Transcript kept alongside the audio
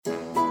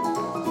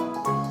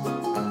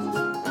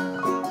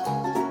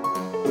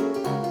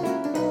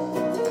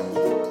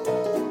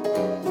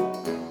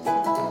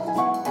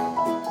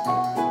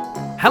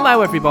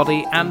Hello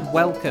everybody and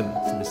welcome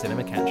to the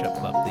Cinema Catch-Up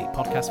Club, the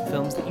podcast for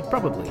films that you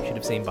probably should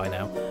have seen by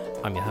now.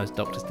 I'm your host,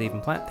 Dr.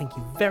 Stephen Platt. Thank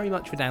you very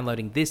much for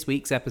downloading this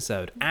week's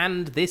episode.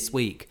 And this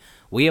week,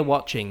 we are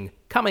watching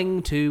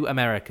Coming to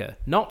America.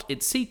 Not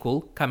its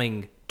sequel,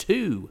 Coming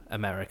to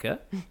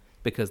America,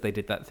 because they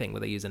did that thing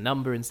where they use a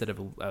number instead of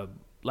a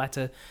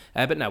letter.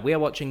 But no, we are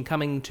watching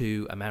Coming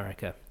to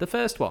America, the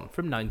first one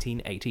from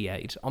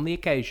 1988, on the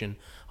occasion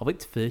of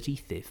its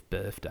 35th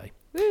birthday.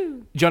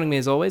 Woo. Joining me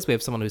as always, we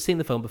have someone who's seen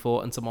the film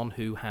before and someone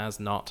who has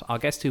not. Our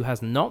guest who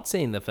has not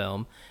seen the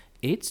film,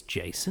 it's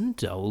Jason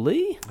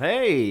Doley.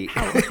 Hey!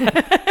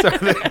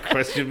 Sorry,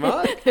 question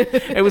mark?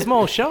 It was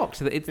more shocked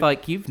that it's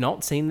like, you've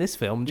not seen this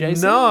film,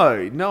 Jason?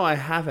 No, I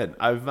haven't.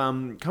 I've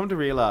come to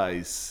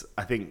realise,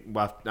 I think,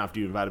 after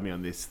you invited me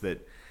on this,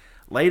 that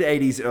late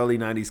 80s, early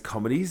 90s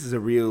comedies is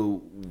a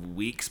real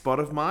weak spot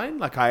of mine.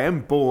 Like, I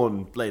am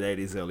born late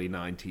 80s, early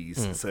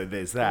 90s, so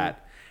there's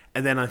that.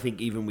 And then I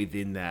think even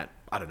within that,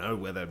 I don't know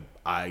whether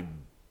I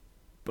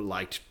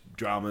liked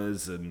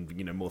dramas and,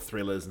 you know, more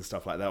thrillers and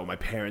stuff like that, or my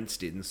parents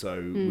did. And so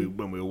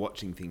when we were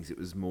watching things, it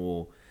was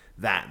more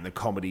that. And the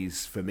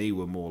comedies for me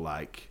were more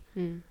like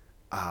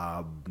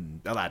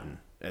Aladdin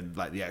and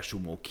like the actual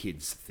more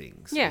kids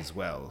things as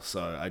well.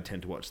 So I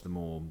tend to watch the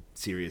more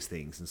serious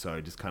things. And so I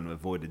just kind of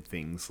avoided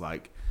things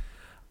like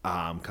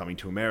Coming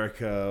to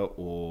America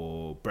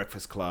or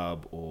Breakfast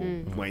Club or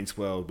Wayne's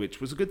World,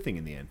 which was a good thing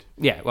in the end.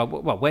 Yeah, well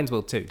Wayne's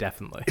World 2,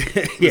 definitely.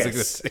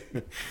 Yes.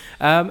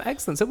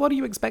 Excellent. So what are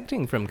you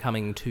expecting from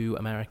Coming to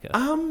America?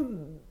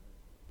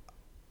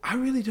 I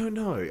really don't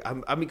know.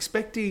 I'm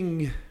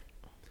expecting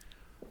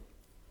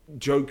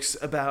jokes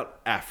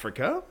about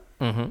Africa.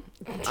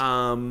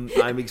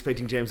 I'm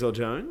expecting James Earl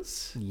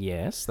Jones.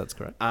 Yes, that's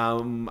correct.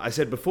 I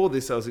said before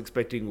this I was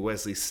expecting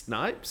Wesley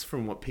Snipes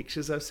from what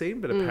pictures I've seen,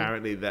 but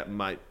apparently that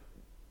might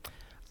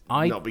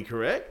not be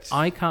correct.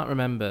 I can't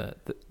remember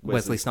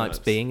Wesley Snipes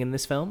being in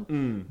this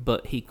film,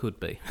 but he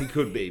could be. He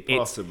could be,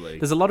 possibly.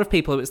 There's a lot of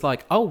people who it's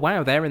like, oh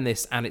wow, they're in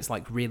this, and it's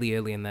like really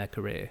early in their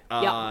career.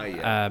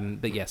 Yeah.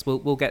 But yes,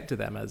 we'll get to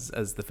them as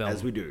the film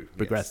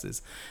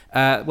progresses.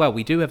 Yes. Well,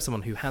 we do have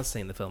someone who has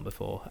seen the film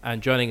before,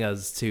 and joining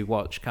us to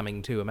watch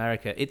Coming to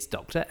America, it's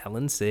Dr.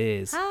 Ellen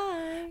Sears.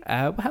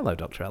 Hi. Hello,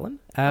 Dr. Ellen.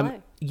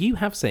 Hello. You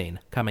have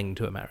seen Coming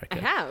to America. I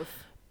have.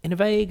 In a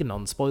vague,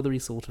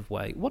 non-spoilery sort of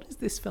way. What is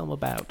this film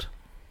about?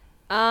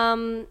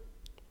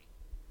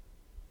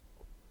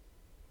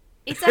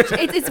 It's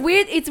actually it's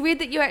weird. It's weird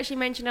that you actually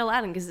mentioned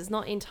Aladdin because it's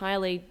not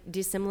entirely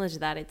dissimilar to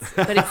that.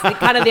 But it's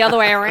kind of the other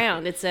way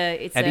around. It's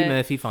Eddie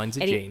Murphy finds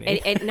a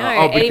genie.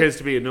 Because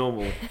to be a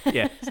normal.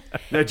 Yeah.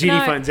 No, Genie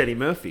finds Eddie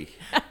Murphy.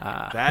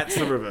 That's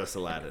the reverse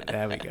Aladdin.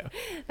 There we go.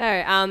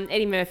 No,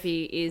 Eddie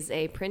Murphy is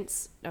a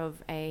prince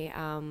of a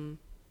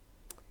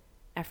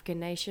African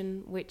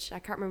nation, which I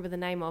can't remember the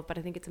name of, but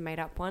I think it's a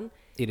made-up one.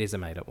 It is a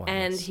made-up one.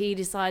 And yes. he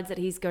decides that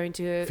he's going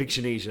to...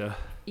 Fictionesia.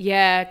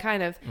 Yeah,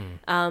 kind of.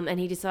 And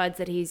he decides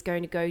that he's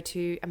going to go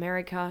to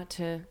America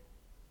to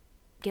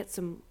get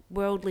some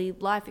worldly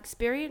life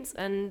experience,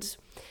 and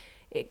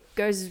it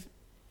goes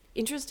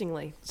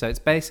interestingly. So it's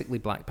basically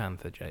Black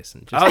Panther,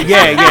 Jason.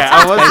 Yeah.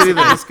 I was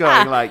really just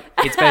going like...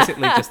 It's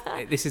basically just...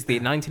 This is the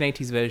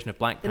 1980s version of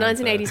Black Panther.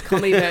 The 1980s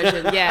comedy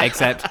version, yeah.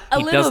 Except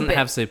he doesn't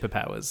have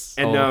superpowers.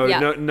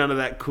 And none of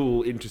that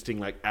cool, interesting,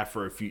 like,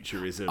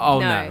 Afrofuturism.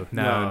 Oh,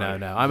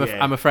 no.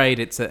 I'm afraid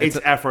it's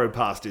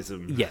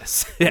Afro-pastism.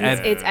 Yes.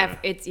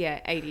 It's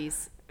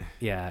 80s.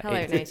 Yeah. Hello,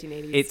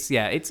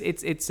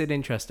 1980s. It's an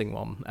interesting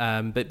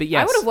one. But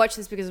yes. I would have watched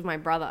this because of my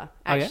brother,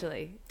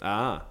 actually. Oh,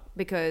 yeah?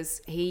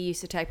 Because he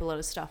used to tape a lot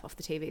of stuff off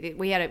the TV.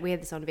 We had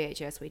this on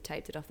VHS. We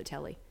taped it off the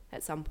telly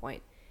at some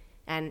point,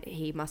 and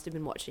he must have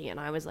been watching it. And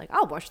I was like,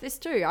 "I'll watch this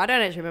too." I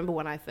don't actually remember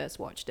when I first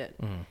watched it,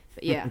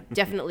 but yeah,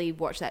 definitely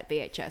watched that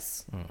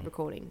VHS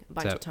recording a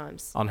bunch of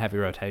times on heavy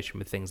rotation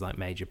with things like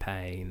Major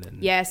Payne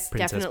and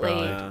Princess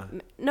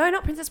Bride. No,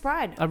 not Princess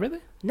Bride. Oh, really?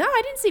 No,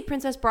 I didn't see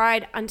Princess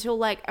Bride until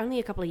like only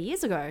a couple of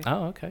years ago.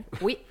 Oh, okay.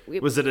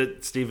 Was it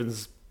at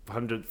Stephen's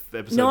 100th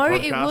episode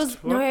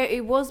podcast?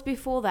 It was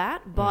before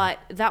that, but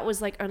that was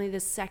like only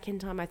the second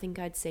time I think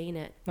I'd seen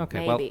it.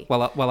 Okay, maybe.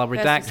 I'll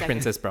redact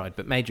Princess Bride,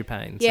 but Major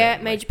Payne. Yeah,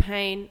 certainly. Major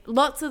Payne.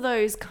 Lots of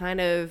those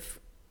kind of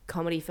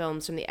comedy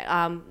films from the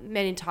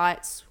Men in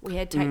Tights we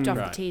had taped off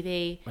the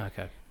TV.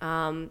 Okay.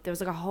 There was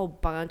like a whole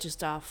bunch of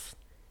stuff,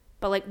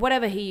 but like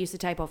whatever he used to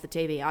tape off the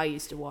TV, I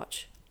used to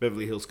watch.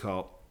 Beverly Hills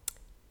Cop.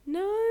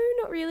 No,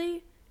 not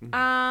really.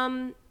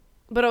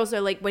 But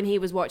also like when he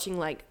was watching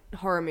like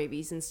horror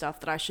movies and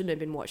stuff that I shouldn't have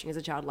been watching as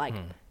a child, like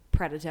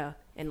Predator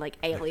and like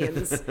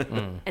Aliens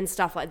and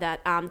stuff like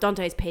that.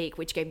 Dante's Peak,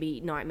 which gave me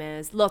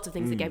nightmares. Lots of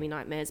things that gave me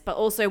nightmares. But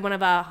also one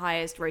of our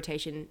highest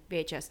rotation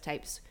VHS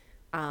tapes,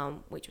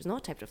 which was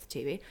not taped off the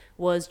TV,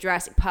 was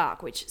Jurassic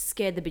Park, which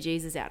scared the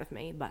bejesus out of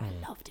me, but I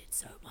loved it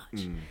so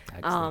much.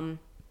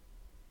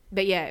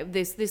 But yeah,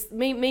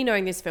 me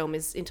knowing this film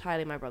is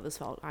entirely my brother's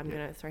fault. I'm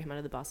going to throw him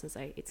under the bus and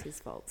say it's his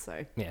fault.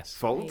 So yes,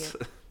 fault.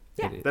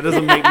 That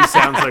doesn't make me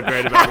sound so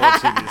great about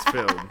watching this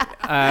film.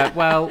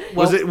 Well,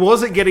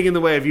 Was it getting in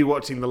the way of you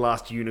watching The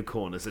Last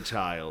Unicorn as a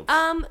child?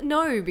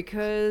 No,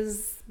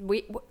 because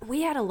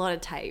we had a lot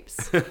of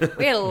tapes.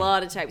 We had a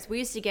lot of tapes. We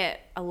used to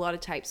get a lot of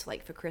tapes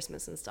like for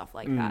Christmas and stuff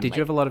like that. Did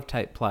you have a lot of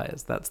tape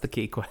players? That's the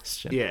key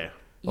question. Yeah.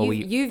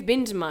 You've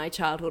been to my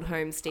childhood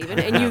home, Stephen,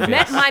 and you've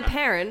met my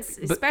parents,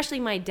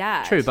 especially my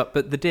dad. True, but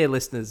the dear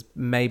listeners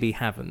maybe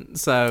haven't.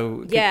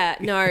 So yeah,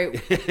 no.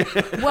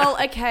 Well,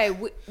 okay,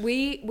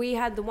 we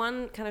had the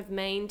one kind of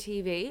main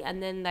TV,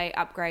 and then they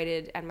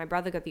upgraded, and my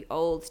brother got the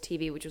old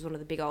TV, which was one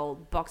of the big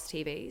old box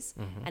TVs,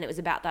 and it was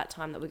about that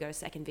time that we got a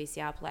second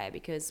VCR player,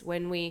 because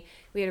when we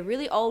had a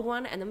really old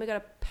one, and then we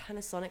got a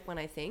Panasonic one,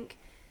 I think,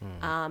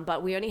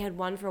 but we only had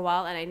one for a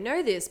while, and I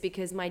know this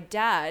because my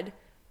dad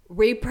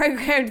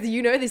reprogrammed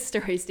you know this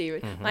story,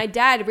 Stephen. My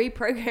dad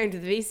reprogrammed the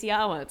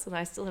VCR once, and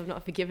I still have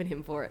not forgiven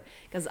him for it,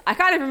 because I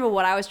can't even remember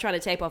what I was trying to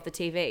tape off the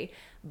TV,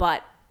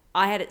 but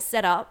I had it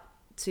set up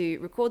to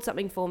record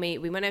something for me.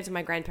 We went over to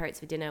my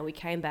grandparents for dinner, we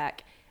came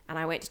back, and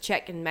I went to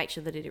check and make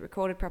sure that it had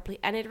recorded properly,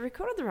 and it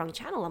recorded the wrong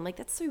channel. I'm like,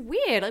 that's so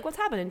weird, like what's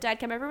happened? And Dad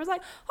came over and was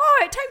like,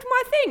 oh, it taped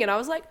my thing. And I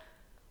was like,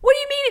 what do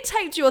you mean it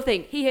taped your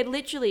thing? He had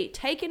literally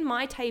taken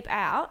my tape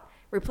out,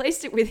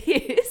 replaced it with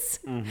his,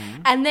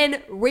 and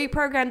then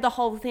reprogrammed the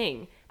whole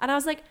thing. And I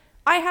was like,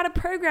 I had a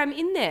program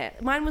in there.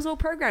 Mine was all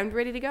programmed,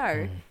 ready to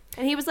go.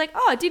 And he was like,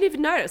 oh, I didn't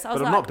even notice. I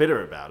was But I'm not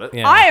bitter about it.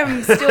 Yeah. I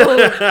am still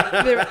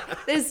bitter.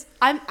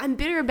 I'm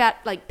bitter about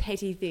like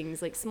petty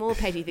things, like small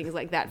petty things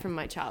like that from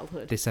my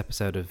childhood. This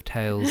episode of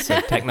Tales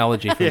of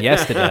Technology from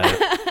yesterday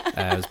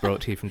was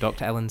brought to you from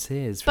Dr. Ellen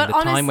Sears from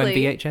time when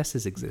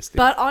VHSs existed.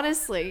 But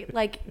honestly,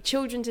 like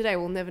children today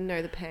will never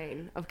know the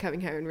pain of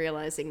coming home and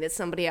realizing that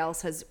somebody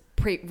else has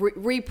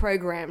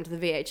reprogrammed the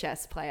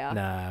VHS player.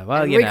 Nah,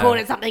 well, and you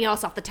recorded know, something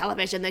else off the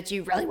television that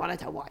you really wanted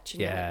to watch.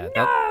 And yeah, like,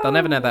 no! they'll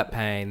never know that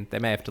pain. They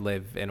may have to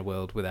live in a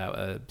world without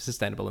a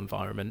sustainable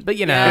environment. But,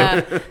 you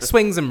know,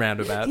 swings and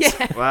roundabouts.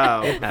 Yeah.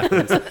 Wow. It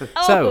happens.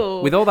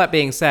 So, with all that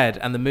being said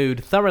and the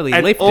mood thoroughly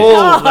And lifted,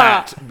 all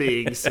that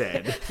being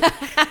said,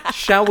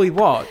 shall we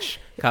watch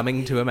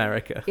Coming to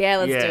America? Yeah,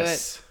 let's do it.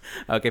 yes.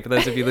 Okay, for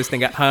those of you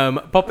listening at home,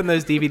 pop in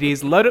those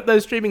DVDs, load up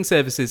those streaming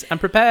services, and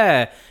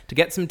prepare to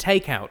get some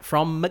takeout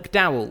from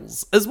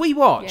McDowell's as we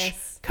watch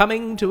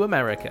Coming to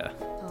America.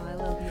 Oh, I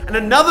love you. And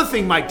another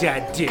thing my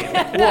dad did.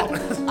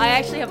 What? I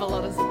actually have a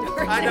lot of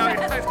stories. I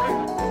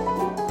know.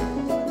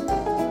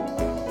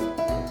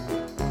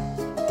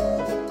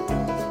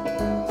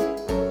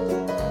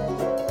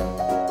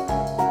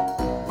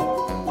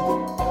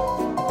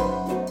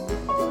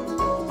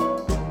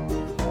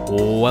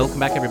 Welcome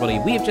back, everybody.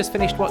 We have just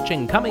finished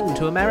watching Coming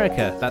to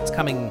America. That's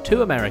Coming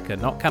to America,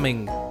 not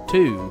Coming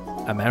to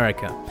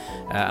America.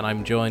 And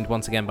I'm joined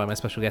once again by my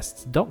special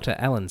guests, Dr.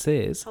 Ellen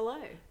Sears. Hello.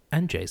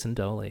 And Jason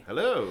Doley.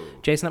 Hello.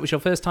 Jason, that was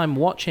your first time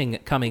watching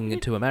Coming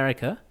to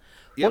America.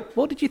 Yep.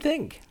 What did you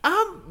think?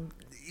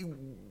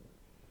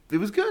 It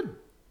was good.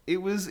 It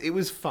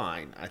was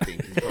fine, I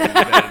think, is probably the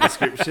better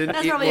description.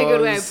 That's probably a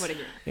good way of putting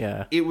it.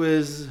 Yeah. It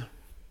was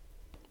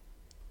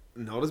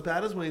not as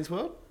bad as Wayne's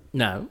World.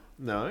 No.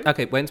 No.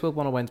 Okay, Wayne's World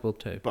 1 or Wayne's World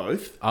 2?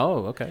 Both.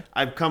 Oh, okay.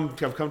 I've come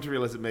to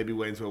realize that maybe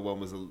Wayne's World 1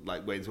 was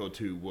like Wayne's World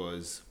 2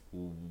 was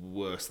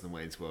worse than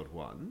Wayne's World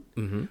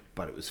 1,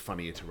 but it was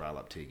funnier to rile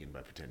up Tegan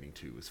by pretending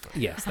 2 was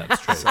funny. Yes,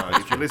 that's true. So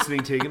if you're listening,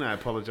 Tegan, I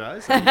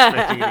apologise. I'm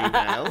expecting an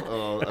email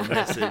or a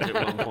message at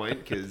one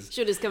point because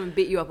She'll just come and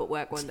beat you up at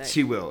work one day.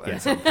 she will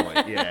at some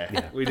point.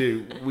 Yeah. We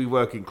do. We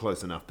work in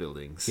close enough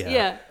buildings.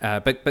 Yeah.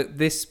 But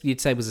this,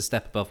 you'd say, was a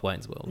step above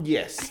Wayne's World.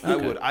 Yes, I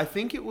would. I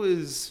think it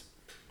was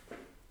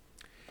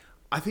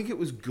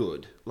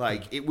good.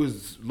 Like, it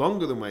was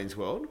longer than Wayne's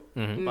World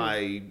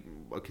by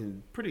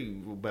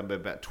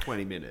about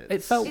 20 minutes.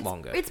 It felt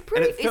lolonger. It's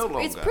pretty. And it felt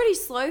It's longer. pretty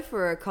slow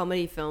for a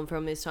comedy film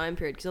from this time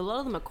period because a lot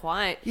of them are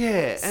quite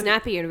and-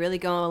 snappy and really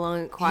going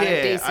along at quite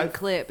a decent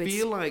clip.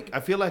 I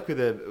feel like with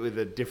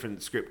a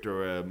different script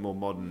or a more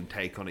modern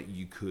take on it,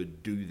 you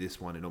could do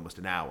this one in almost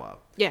an hour.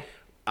 Yeah.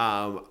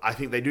 I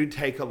think they do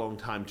take a long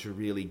time to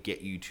really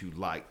get you to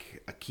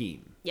like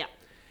Akeem. Yeah.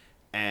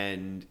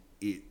 And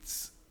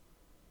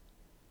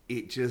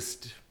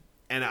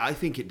and I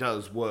think it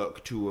does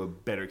work to a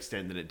better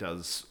extent than it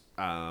does.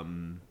 I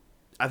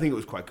think it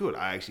was quite good.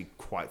 I actually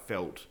quite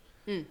felt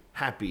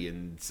happy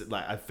and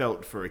like I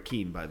felt for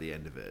Akeem by the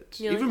end of it.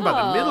 You're Even like,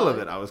 by the middle "Oh." of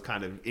it, I was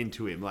kind of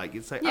into him. Like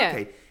it's like, Yeah.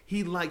 okay,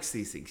 he likes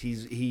these things.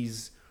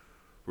 He's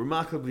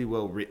remarkably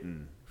well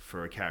written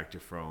for a character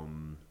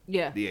from the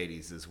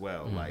 80s as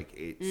well. Like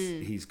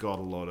he's got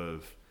a lot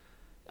of,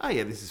 oh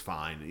yeah, this is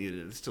fine.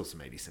 There's still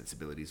some 80s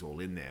sensibilities all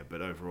in there,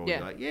 but overall,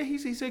 you're like, yeah,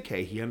 he's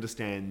okay. He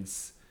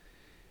understands.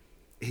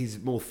 He's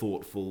more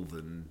thoughtful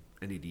than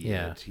an idiot.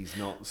 Yeah. He's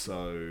not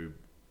so.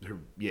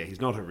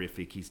 He's not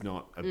horrific. He's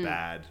not a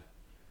bad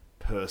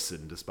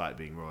person, despite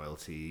being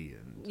royalty.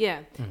 And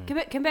Yeah.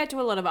 Compared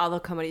to a lot of other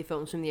comedy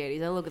films from the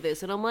 80s, I look at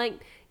this and I'm like,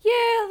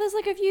 yeah, there's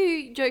like a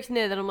few jokes in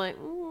there that I'm like,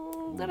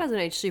 that doesn't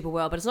age super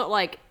well. But it's not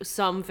like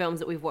some films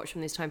that we've watched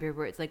from this time period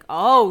where it's like,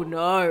 oh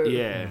no.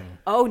 yeah,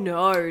 Oh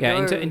no.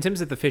 Yeah, no. in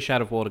terms of the fish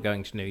out of water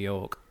going to New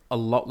York, a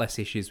lot less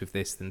issues with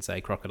this than,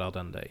 say, Crocodile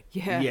Dundee.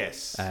 Yeah.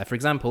 Yes. For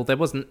example, there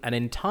wasn't an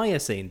entire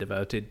scene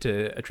devoted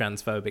to a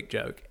transphobic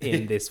joke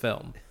in this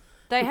film.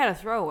 They had a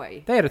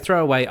throwaway. They had a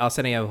throwaway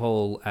Arsenio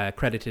Hall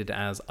credited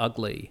as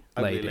Ugly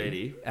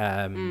Lady.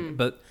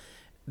 But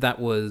that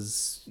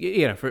was,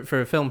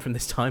 for a film from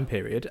this time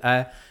period,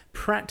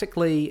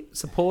 practically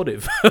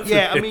supportive.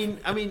 Yeah, I mean,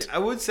 I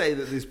would say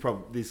that this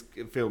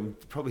film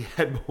probably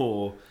had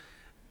more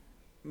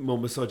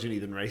misogyny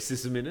than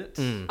racism in it.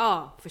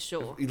 Oh, for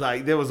sure.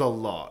 Like, there was a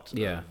lot.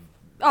 Yeah.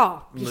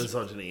 Oh,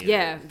 Misogyny. In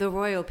yeah. it. The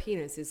royal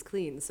penis is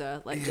clean,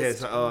 sir. Like, Yeah, just,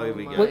 it's like, oh, here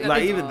we go. my Like,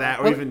 God. even that,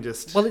 or even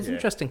just... Well, it's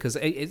interesting because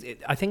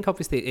I think,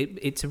 obviously,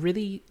 it's a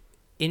really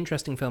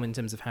interesting film in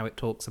terms of how it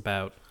talks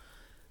about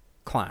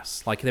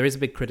class. Like, there is a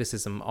big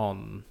criticism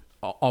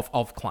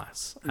of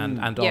class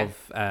and Yeah.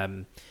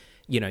 of...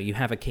 you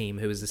have Akeem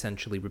who is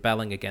essentially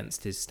rebelling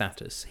against his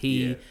status.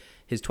 Yeah.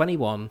 He's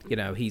 21,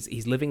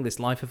 he's living this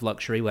life of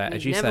luxury where, He's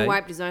as you never say...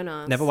 wiped his own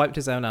ass. Never wiped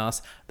his own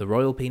ass. The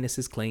royal penis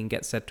is clean,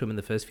 gets said to him in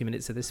the first few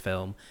minutes of this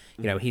film.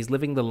 He's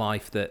living the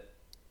life that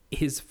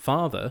his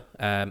father,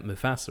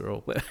 Mufasa,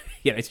 or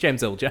it's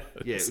James Earl Jones.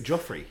 Yeah,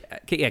 Joffrey.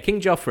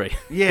 King Joffrey.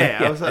 Yeah,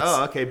 I was like, yes.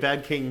 oh, okay,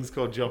 bad king's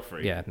called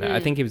Joffrey. Yeah, no, I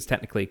think he was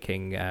technically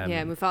King. Yeah,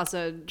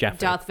 Mufasa, Jaffrey.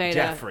 Darth Vader,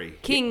 Jaffrey.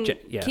 King,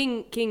 Yeah.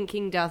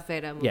 King Darth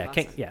Vader.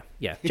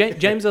 Mufasa.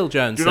 James Earl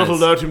Jones Do not says,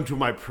 alert him to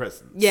my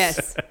presence.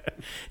 Yes.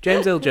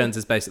 James Earl Jones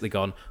has basically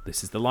gone,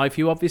 this is the life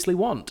you obviously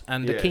want.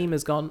 And Yeah. Akeem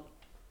has gone,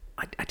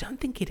 I don't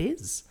think it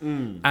is.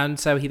 And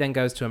so he then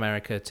goes to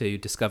America to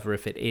discover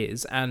if it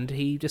is. And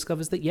he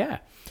discovers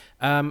that,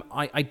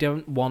 I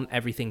don't want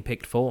everything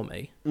picked for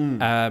me.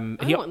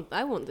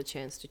 I want the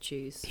chance to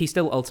choose. He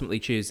still ultimately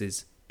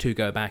chooses to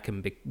go back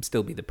and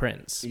still be the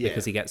prince Yeah.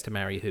 because he gets to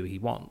marry who he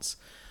wants.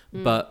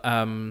 But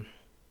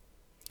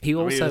he He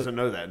also... doesn't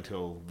know that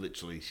until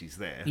literally she's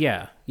there.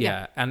 Yeah.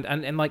 Yeah.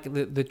 And like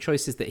the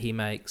choices that he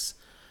makes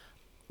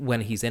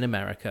when he's in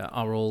America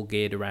are all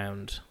geared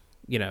around,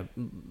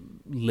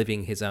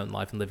 living his own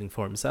life and living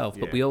for himself.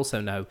 But Yeah. we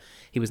also know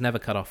he was never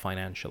cut off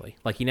financially.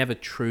 Like, he never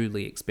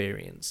truly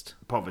experienced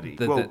Poverty.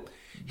 the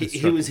He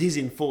struggle. was his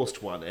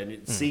enforced one, and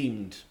it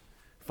seemed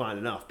fine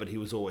enough, but he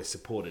was always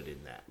supported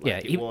in that.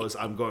 Like, Yeah,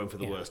 I'm going for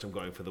the worst, I'm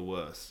going for the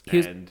worst. He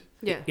was- And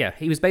Yeah.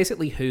 He was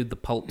basically who the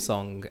pulp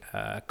song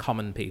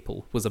Common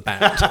People was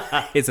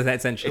about. Is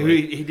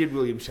essentially. he did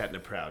William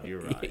Shatner proud,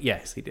 you're right.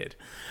 Yes, he did.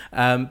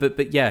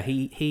 But yeah,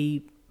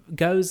 he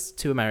goes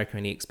to America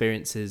and he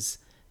experiences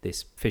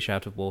this fish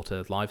out of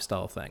water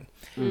lifestyle thing.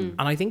 And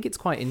I think it's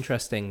quite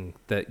interesting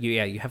that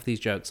you have these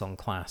jokes on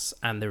class,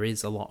 and there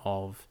is a lot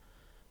of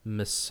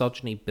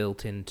misogyny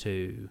built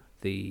into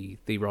the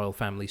royal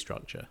family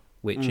structure,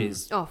 which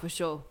is Oh, for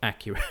sure.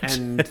 accurate.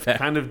 And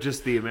kind of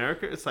just the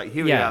America. It's like,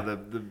 here we Yeah. are,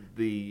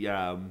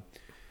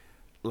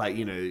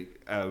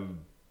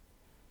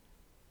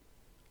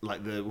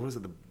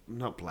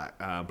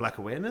 Black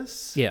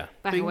Awareness? yeah.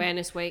 Black thing?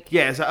 Awareness Week.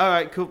 Yeah, so, all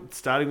right, cool.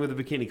 Starting with a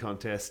bikini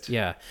contest.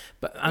 Yeah,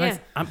 but Yeah.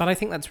 but I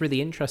think that's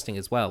really interesting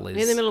as well. In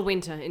the middle of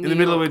winter. In the New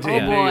middle of York. winter Oh,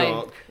 in New boy.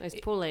 York. Those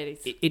poor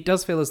ladies. It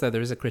does feel as though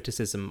there is a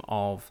criticism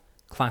of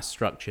class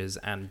structures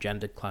and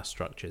gendered class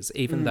structures,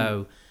 even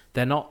though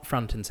they're not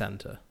front and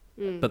center,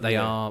 but they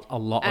are a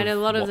lot. And a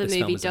lot of what the this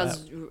film movie is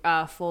does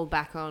about. fall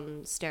back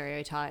on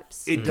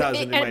stereotypes. It does.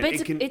 in a way. But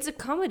It can- it's a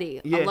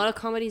comedy. Yeah. A lot of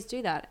comedies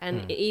do that.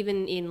 And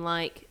even in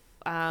like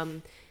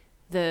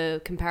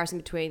the comparison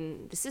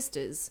between the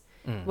sisters,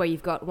 where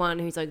you've got one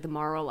who's like the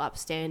moral,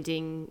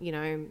 upstanding,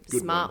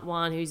 Good smart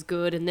one who's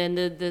good, and then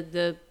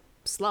the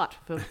slut,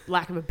 for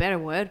lack of a better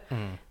word,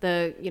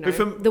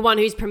 the one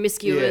who's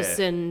promiscuous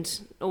Yeah.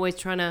 and always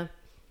trying to,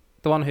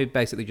 The one who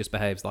basically just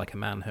behaves like a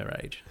man her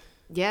age.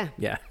 yeah.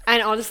 Yeah,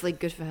 And honestly,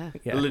 good for her.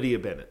 yeah, Lydia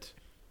Bennett.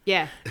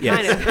 Yeah,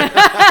 Yes.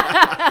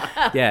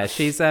 kind of. yeah.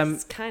 She's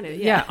It's kind of,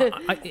 yeah.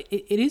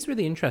 It is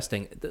really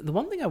interesting. The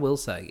one thing I will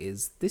say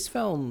is this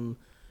film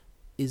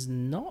is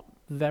not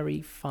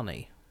very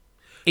funny.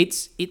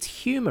 It's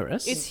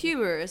humorous. It's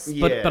humorous.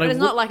 Yeah. But I But it's would-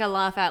 not like a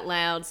laugh out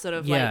loud sort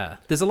of yeah.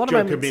 There's a lot of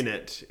Joke a moments.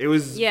 minute. It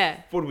was, Yeah.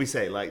 what did we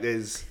say? Like,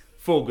 there's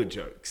 4 good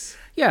jokes.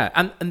 Yeah,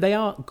 and they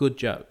are good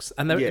jokes.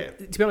 And Yeah.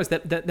 to be honest,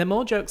 they're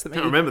more jokes that I make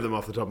can't you, remember them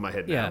off the top of my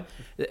head yeah.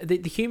 now.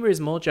 The humor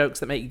is more jokes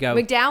that make you go.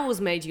 like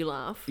McDowell's made you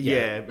laugh.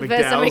 Yeah, The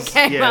first time it McDowell's.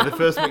 came Yeah, up. the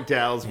first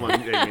McDowell's one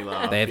made me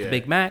laugh. They have yeah. the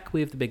Big Mac, we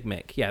have the Big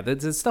Mick. Yeah,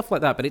 there's stuff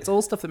like that, but it's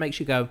all stuff that makes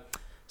you go,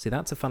 see,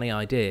 that's a funny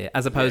idea,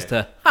 as opposed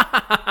to,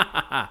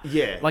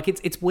 Yeah. like,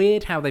 it's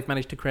weird how they've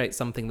managed to create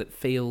something that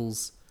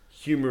feels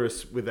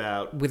humorous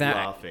without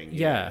laughing.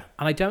 Yeah.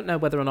 And I don't know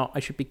whether or not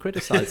I should be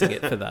criticizing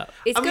it for that.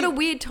 It's I got mean- a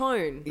weird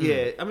tone.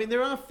 Yeah, I mean,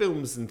 there are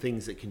films and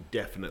things that can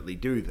definitely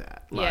do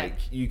that. Yeah. Like,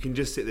 you can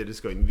just sit there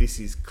just going, this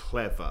is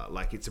clever.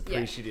 Like, it's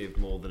appreciative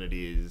more than it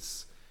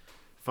is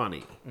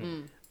funny.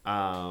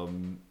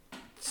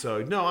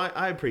 So, no,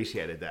 I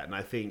appreciated that. And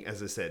I think,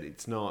 as I said,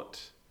 it's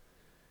not...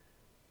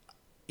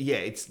 Yeah,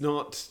 it's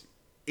not...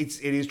 It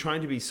is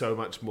trying to be so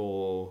much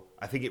more...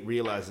 I think it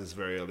realizes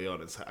very early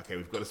on, it's like, okay,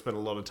 we've got to spend a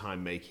lot of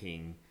time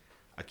making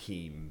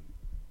Akeem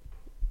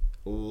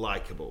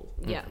likable.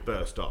 Yeah.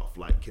 Burst off.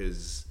 Like,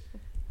 because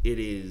it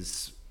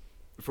is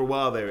for a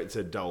while there, it's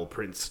a dull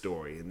Prince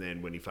story, and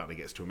then when he finally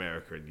gets to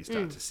America, and you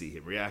start to see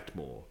him react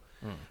more.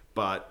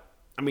 But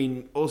I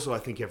mean, also I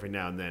think every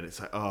now and then it's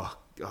like, oh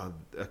God,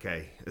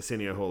 okay,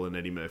 Arsenio Hall and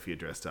Eddie Murphy are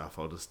dressed up.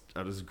 I'll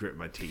just grit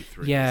my teeth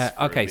through. Yeah. this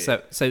for a Okay.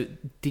 bit. So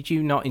did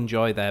you not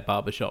enjoy their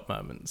barbershop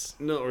moments?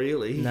 Not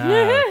really.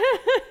 No.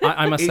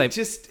 I must say,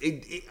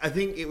 I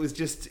think it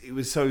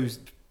was so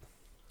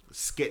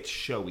sketch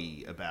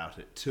showy about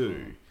it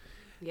too.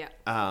 Yeah.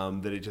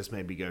 That it just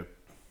made me go,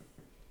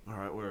 all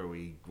right, where are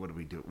we? What do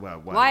we do? Well,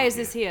 Why is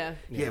this here?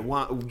 Yeah.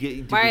 Why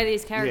are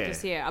these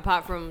characters here?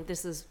 Apart from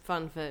this is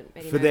fun for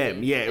Eddie For Murphy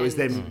them, yeah, it was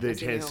them the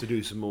Arsenio chance Hall. to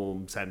do some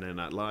more Saturday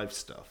Night Live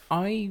stuff.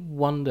 I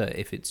wonder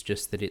if it's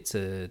just that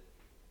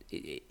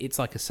it's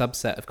like a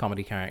subset of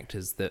comedy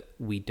characters that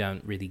we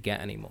don't really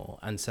get anymore,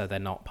 and so they're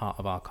not part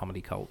of our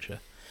comedy culture.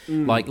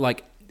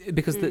 Like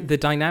because the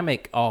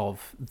dynamic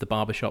of the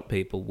barbershop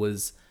people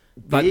was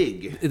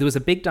Big. There was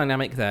a big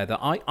dynamic there that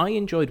I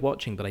enjoyed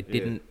watching, but I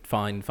didn't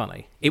find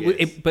funny.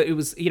 But it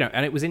was,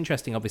 and it was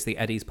interesting. Obviously,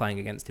 Eddie's playing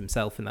against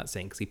himself in that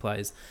scene because he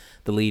plays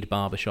the lead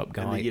barbershop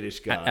guy, And the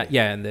Yiddish guy.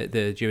 and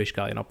the Jewish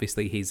guy, and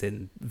obviously he's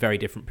in very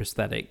different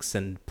prosthetics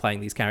and playing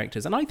these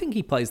characters, and I think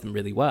he plays them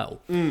really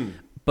well.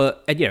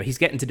 But he's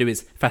getting to do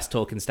his fast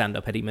talking stand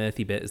up Eddie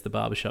Murphy bit as the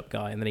barbershop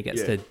guy, and then he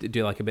gets to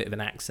do like a bit of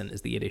an accent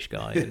as the Yiddish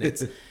guy, and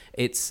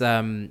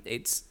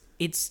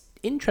it's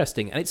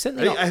interesting, and it's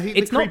certainly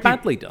not, not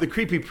badly done. The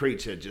creepy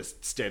preacher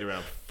just stayed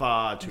around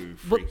far too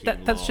freaking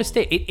But that's long. just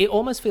it. It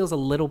almost feels a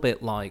little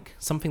bit like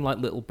something like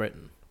Little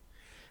Britain,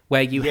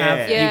 where you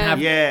have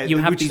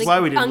which is these, why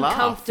we didn't laugh.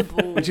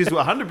 Uncomfortable. Which is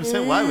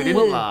 100% why we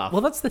didn't laugh.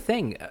 Well, that's the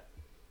thing.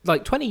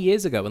 Like 20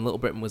 years ago when Little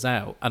Britain was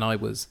out and I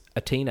was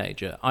a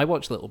teenager, I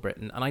watched Little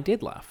Britain and I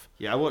did laugh.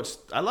 Yeah,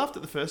 I laughed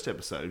at the first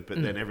episode,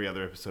 but then every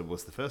other episode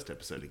was the first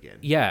episode again.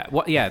 Yeah,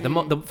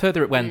 the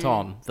further it went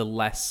on, the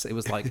less it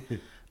was like,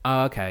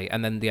 oh, okay.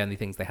 And then the only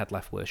things they had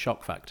left were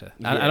shock factor.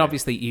 And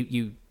obviously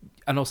you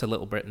and also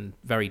Little Britain,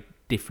 very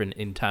different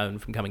in tone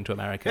from Coming to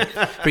America.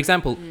 For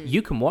example,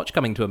 you can watch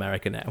Coming to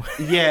America now.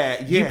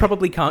 Yeah. You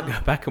probably can't go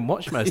back and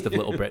watch most of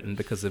Little Britain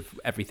because of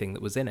everything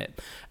that was in it.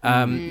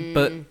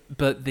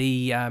 But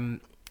the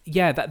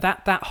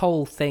that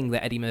whole thing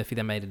that Eddie Murphy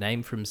then made a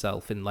name for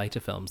himself in later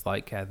films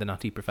like The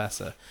Nutty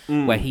Professor,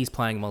 where he's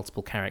playing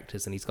multiple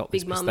characters and he's got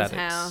Big these Mama's prosthetics.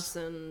 House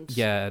and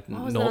Yeah,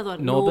 was another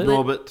one?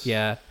 Norbit.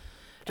 Yeah.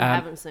 which I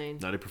haven't seen.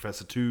 Nutty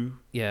Professor 2.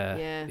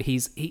 Yeah.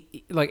 He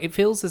like it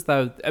feels as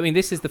though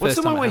this is the What's first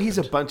the one time where it he's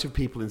a happened. bunch of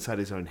people inside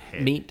his own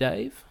head? Meet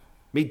Dave.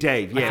 Meet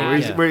Dave,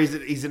 yeah. Where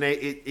he's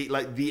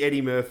like the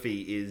Eddie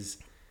Murphy is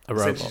A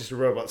essentially robot. just a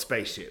robot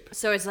spaceship.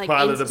 So it's like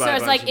piloted by a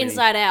bunch of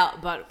Inside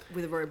Out, but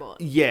with a robot.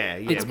 Yeah.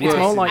 It's worse.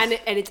 more like-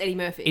 And it's Eddie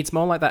Murphy. It's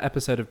more like that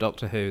episode of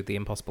Doctor Who, The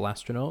Impossible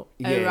Astronaut.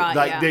 Oh, right,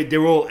 like yeah.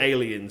 they're all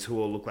aliens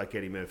who all look like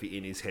Eddie Murphy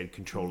in his head,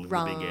 controlling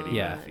the big Eddie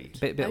Yeah, Murphy.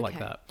 bit like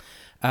Okay.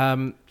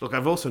 that. Look,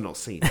 I've also not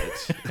seen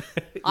it.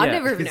 I've yeah.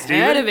 never even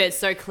Steven? heard of it,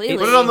 so clearly.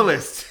 Put it on the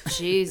list.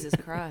 Jesus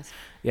Christ.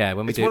 Yeah,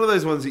 when we It's do. one of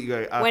those ones that you go,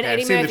 okay, When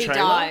Eddie I've seen Murphy the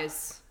trailer.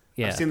 dies.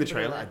 Yeah. I've seen the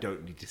trailer. I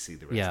don't need to see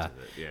the rest Yeah. of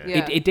it.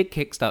 Yeah. It did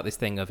kickstart this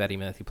thing of Eddie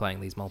Murphy playing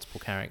these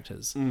multiple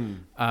characters.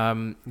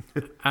 And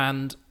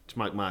Which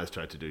Mike Myers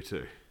tried to do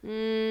too.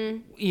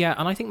 yeah,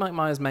 and I think Mike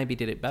Myers maybe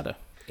did it better,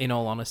 in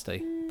all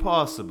honesty.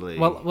 Possibly.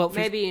 Well,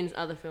 Maybe in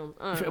other films.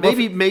 I don't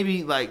know.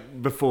 maybe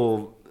like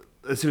before,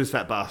 as soon as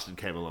Fat Bastard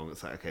came along,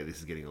 it's like, okay, this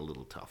is getting a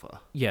little tougher.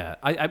 yeah.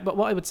 But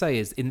what I would say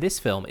is, in this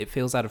film, it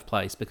feels out of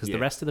place because the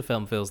Yeah. rest of the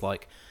film feels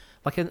like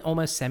an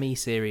almost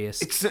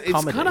semi-serious It's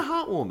comedy. kind of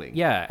heartwarming.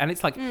 Yeah, and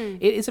it's like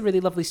it is a really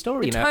lovely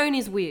story. The tone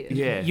is weird.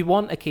 Yeah. You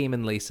want Akeem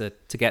and Lisa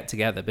to get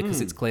together because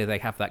it's clear they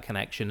have that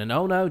connection. And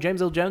oh no,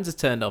 James Earl Jones has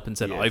turned up and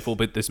said, Yes. I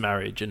forbid this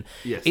marriage. And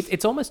Yes.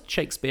 it's almost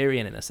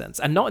Shakespearean in a sense.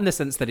 And not in the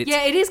sense that it's...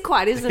 Yeah, it is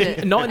quite, isn't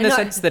it? Not in the No.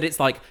 sense that it's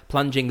like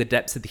plunging the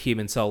depths of the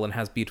human soul and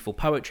has beautiful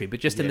poetry, but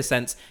just in the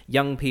sense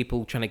young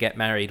people trying to get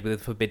married with a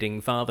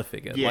forbidding father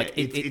figure. Yeah, like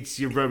it's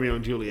your Romeo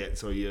and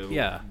Juliet's or your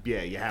Yeah.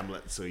 your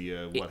Hamlets or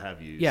your what have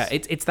you. Yeah,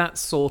 it's that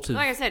sort of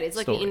Like I said, it's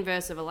like story. the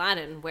inverse of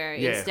Aladdin, where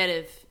Yeah. instead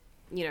of,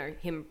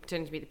 him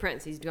pretending to be the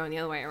prince, he's going the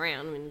other way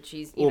around and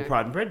she's, or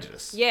Pride and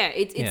Prejudice. Yeah,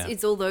 it's Yeah.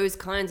 it's all those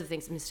kinds of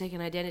things, mistaken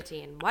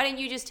identity, and why didn't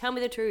you just tell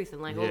me the truth,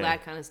 and like all Yeah.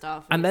 that kind of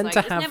stuff. And it's then like,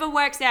 to this have- never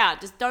works out.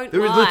 Just don't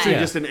There is lie. literally Yeah.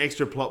 just an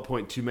extra plot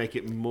point to make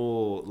it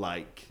more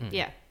like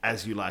Yeah,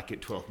 As You Like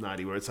It 12th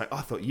Nighty, where it's like, oh,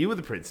 I thought you were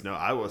the prince. No,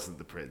 I wasn't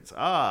the prince.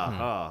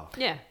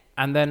 yeah.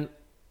 And then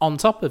on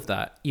top of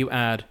that, you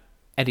add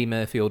Eddie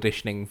Murphy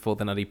auditioning for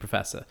The Nutty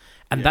Professor.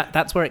 And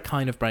that's where it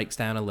kind of breaks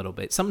down a little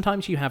bit.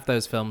 Sometimes you have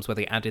those films where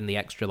they add in the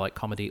extra like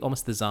comedy,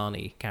 almost the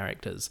Zarni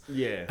characters.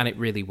 Yeah. And it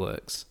really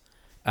works.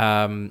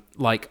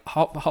 Like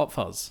Hot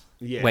Fuzz,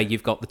 Yeah. where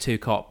you've got the two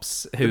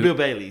cops who... The Bill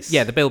Baileys.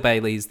 Yeah, the Bill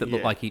Baileys that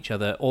look Yeah. like each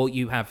other. Or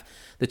you have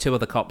the two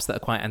other cops that are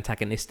quite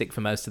antagonistic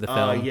for most of the film.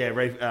 Oh, yeah,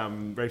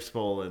 Rafe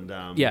Spall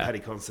and Yeah. Paddy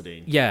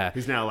Considine. Yeah.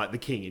 Who's now like the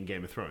king in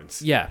Game of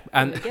Thrones. Yeah,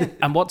 and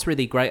what's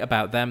really great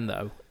about them,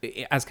 though,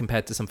 as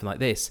compared to something like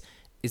this,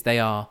 is they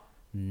are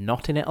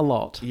not in it a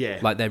lot. Yeah.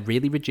 Like, they're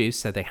really reduced,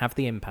 so they have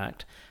the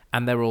impact.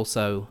 and they're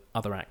also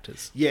other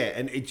actors. Yeah,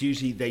 and it's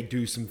usually they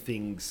do some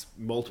things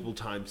multiple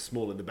times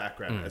small in the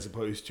background, as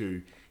opposed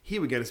to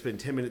here we're going to spend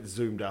 10 minutes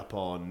zoomed up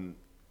on,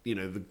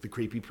 the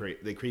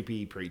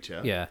creepy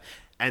preacher, Yeah,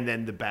 and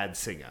then the bad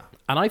singer.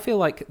 and I feel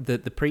like the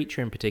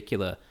preacher in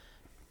particular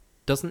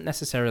doesn't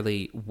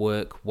necessarily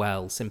work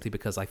well simply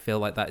because I feel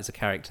like that is a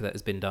character that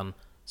has been done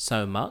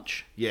so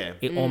much. Yeah,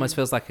 It almost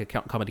feels like a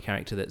comedy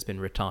character that's been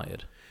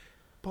retired.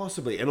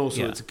 possibly, and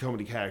also Yeah. it's a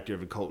comedy character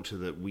of a culture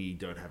that we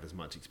don't have as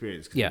much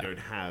experience because Yeah. we don't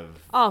have.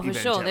 Oh, for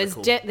sure. There's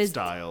evangelical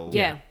style.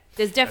 Yeah.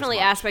 There's definitely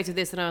much. aspects of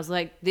this, and I was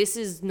like, this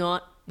is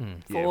not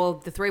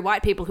for the three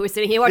white people who are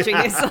sitting here watching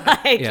this.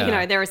 Like,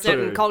 Yeah. there are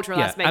certain True. cultural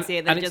aspects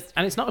here that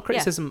and it's not a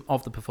criticism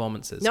of the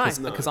performances. No.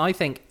 Because I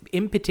think,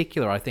 in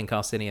particular,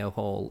 Arsenio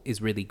Hall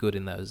is really good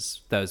in those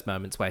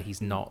moments where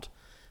he's not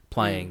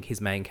playing his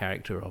main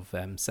character of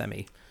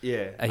Semi.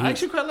 Yeah, He- I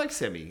actually quite like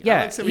Semi. Yeah,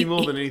 I like Semi he-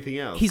 more he- than anything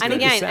else. he's and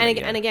good as again, Semi,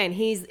 and again,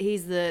 he's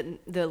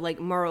the like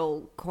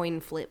moral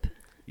coin flip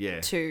yeah,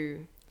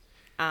 to.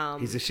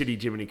 he's a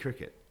shitty Jiminy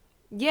Cricket.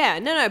 Yeah,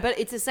 no, but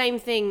it's the same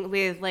thing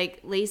with like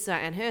Lisa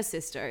and her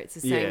sister. It's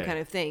the same Yeah. kind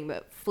of thing,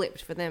 but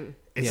flipped for them.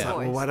 It's Yeah. like,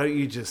 well, boys. why don't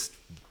you just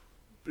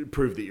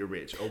prove that you're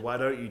rich, or why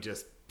don't you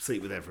just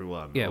sleep with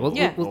everyone? Yeah, or, well,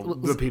 Yeah. or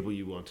the people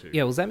you want to.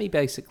 Yeah, well, Zemi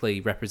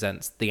basically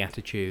represents the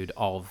attitude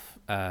of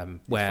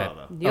where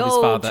father. The of his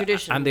old father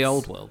traditions. and the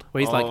old world, where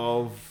he's like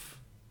of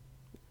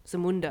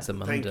Zamunda.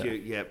 Zamunda. thank you.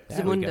 Yep. There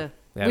we go. Zamunda.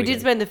 There We we did go.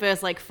 spend the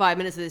first like 5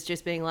 minutes of this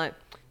just being like,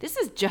 this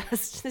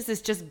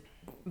is just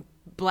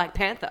Black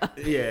Panther.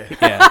 Yeah.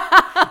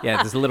 Yeah,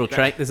 there's a little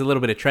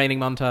bit of training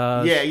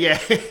montage. Yeah. Yeah.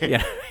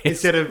 Yeah.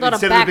 instead of Lot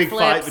of the big backflips.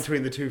 fight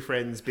between the two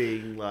friends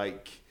being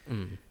like,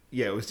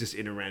 yeah, it was just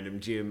in a random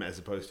gym as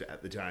opposed to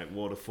at the giant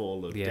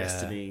waterfall of Yeah.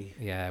 Destiny.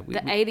 Yeah. The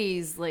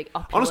 80s like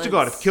opulence. Honest to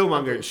God, if of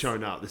Killmonger had this.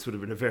 shown up, this would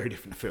have been a very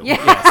different film.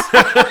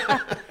 Yeah.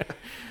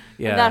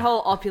 Yeah. That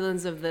whole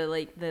opulence of the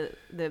like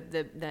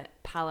the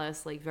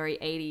palace, like very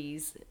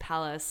 80s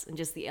palace, and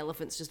just the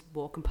elephants just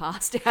walking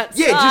past outside.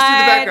 Yeah, just in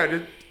the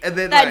background, and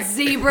then That like,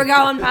 zebra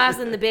going past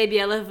and the baby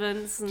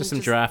elephants. And just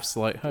some giraffes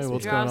like, hey, some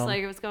what's giraffes, going on?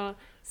 Like, what's going on?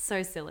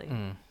 So silly.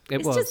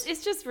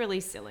 It's Just really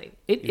silly.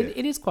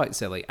 It is quite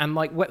silly. And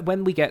like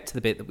when we get to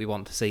the bit that we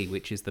want to see,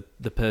 which is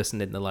the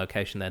person in the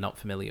location they're not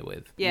familiar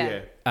with,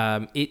 Yeah.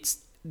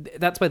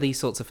 that's where these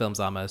sorts of films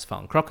are most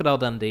fun. Crocodile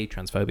Dundee,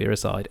 transphobia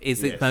aside,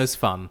 is Yes. it most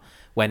fun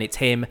when it's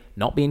him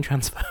not being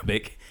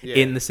transphobic Yeah.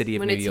 in the city of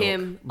When New it's York.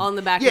 him on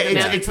the back yeah, of the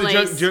mountain it's the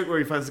police. joke where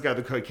he finds the guy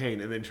with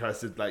cocaine and then tries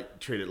to like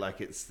treat it like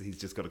he's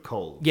just got a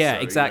cold. Yeah, So he,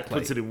 like, exactly.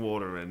 puts it in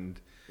water and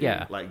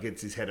Yeah. like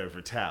gets his head over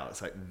a towel.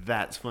 It's like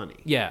that's funny.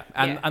 Yeah,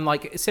 and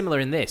like similar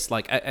in this,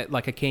 like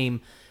Akeem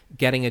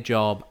getting a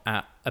job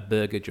at a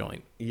burger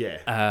joint.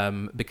 Yeah.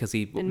 Because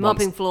he And wants-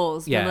 mopping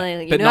floors. Yeah,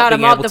 Like, you but know not how to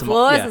being mop able the to mop-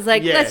 floors? yeah. It's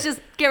like, Yeah. let's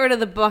just get rid of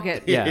the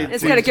bucket. Yeah,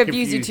 It's it going to seems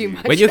confuse you too confusing.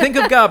 much. When you think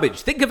of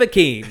garbage, think of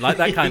Akeem, like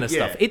that kind of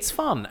Yeah. stuff. It's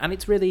fun and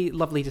it's really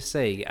lovely to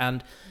see.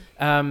 And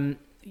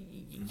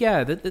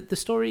the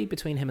story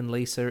between him and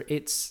Lisa,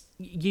 it's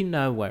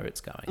where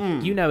it's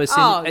going. You know as soon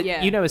Oh,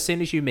 yeah. as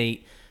soon as you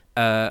meet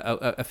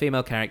a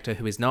female character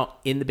who is not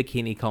in the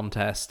bikini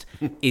contest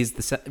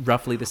is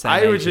roughly the same.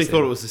 I age originally as thought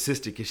him. it was the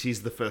sister because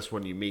she's the first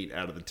one you meet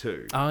out of the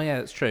two. Oh yeah,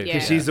 that's true. Yeah.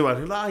 Because she's the one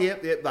who,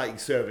 yep, like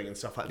serving and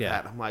stuff like Yeah.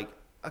 that. I'm like,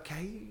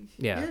 okay,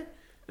 Yeah.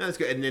 no, that's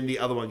good. And then the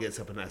other one gets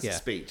up and has Yeah. a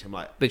speech. I'm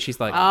like, But she's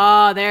like,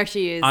 Oh, there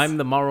she is. I'm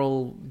the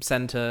moral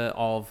center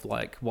of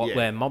like Yeah.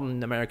 where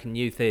modern American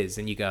youth is,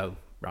 and you go,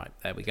 right,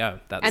 there we go.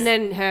 That's And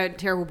then her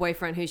terrible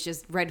boyfriend, who's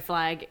just red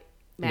flag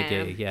man.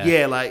 McGee,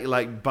 yeah,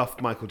 like buff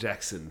Michael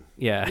Jackson.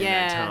 yeah, In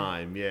Yeah. that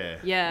time, yeah.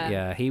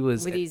 Yeah. He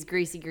was. With his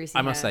greasy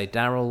I must hair. say,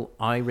 Daryl.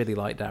 I really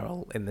like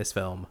Daryl in this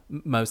film,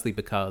 mostly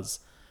because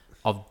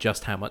of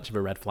just how much of a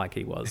red flag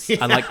he was,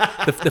 and like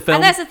the film.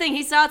 And that's the thing.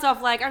 He starts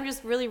off like, I'm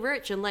just really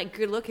rich and like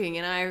good looking,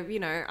 and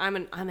I'm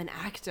an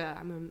actor.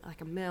 I'm like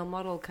a male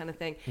model kind of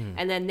thing. Hmm.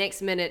 And then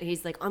next minute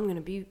he's like, I'm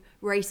gonna be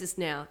racist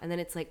now. And then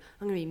it's like,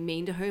 I'm gonna be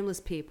mean to homeless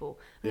people.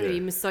 I'm gonna be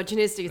Yeah.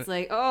 misogynistic. It's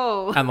like,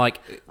 oh, and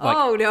like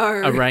oh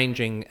no.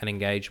 arranging an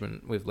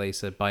engagement with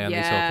Lisa by only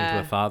talking to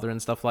Yeah. her father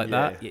and stuff like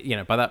Yeah. that. You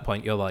know, by that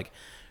point you're like,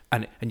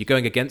 and you're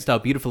going against our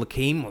beautiful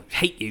Akeem. I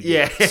hate you,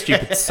 Yeah. you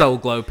stupid soul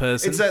glow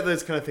person. It's like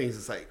those kind of things.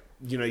 It's like,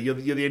 you're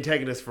the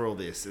antagonist for all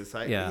this. It's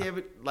like, Yeah. yeah,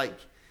 but like,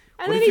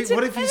 And what then if he,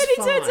 what if and he's then he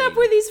turns fine? up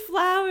with his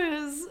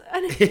flowers,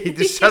 and He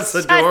just shuts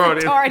the door on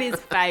him. in his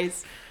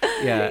face.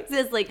 Yeah. It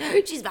says like,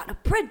 she's about a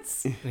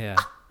prince. Yeah,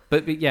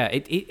 but yeah,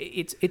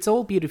 it's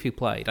all beautifully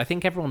played. I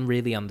think everyone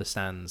really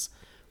understands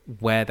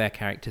where their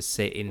characters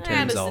sit in I terms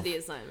understood of the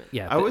assignment.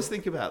 yeah. I but- always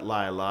think about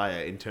Liar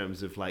Liar in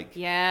terms of like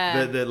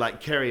Yeah. the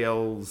like Carrie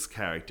Ells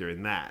character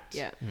in that,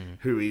 Yeah.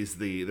 who is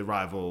the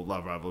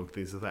love rival and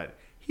things like that.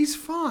 He's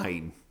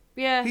fine.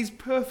 Yeah. He's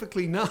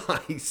perfectly nice.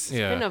 It's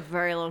been a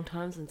very long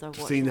time since I've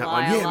watched Seen that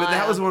Liar, one. Yeah, Liar. but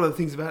that was one of the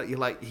things about it. You're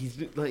like,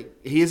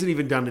 he hasn't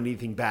even done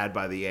anything bad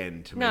by the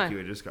end to make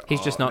you just go,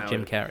 He's just not no,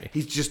 Jim Carrey.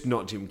 He's just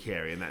not Jim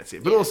Carrey, and that's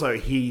it. But also,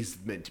 he's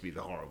meant to be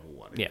the horrible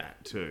one in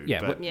that too.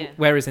 Yeah, but,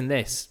 whereas in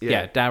this,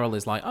 Daryl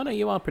is like, oh no,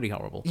 you are pretty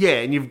horrible.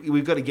 yeah, and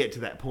we've got to get to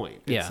that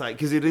point. It's Yeah. like,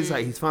 because it is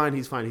like, he's fine,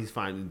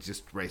 and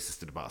just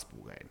racist at a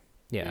basketball game.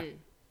 Yeah.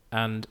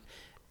 And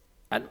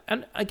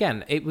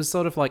again, it was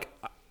sort of like...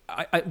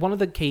 one of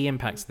the key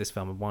impacts of this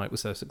film and why it was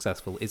so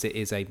successful is it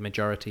is a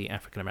majority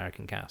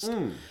African-American cast.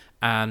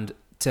 And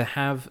to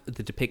have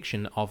the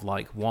depiction of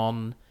like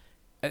to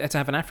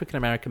have an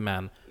African-American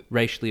man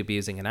racially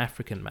abusing an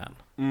African man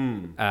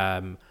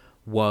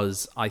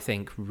was, I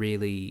think,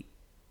 really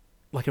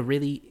like a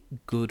really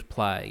good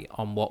play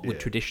on what would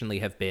traditionally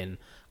have been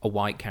a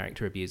white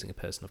character abusing a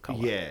person of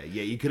color. Yeah,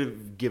 you could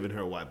have given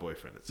her a white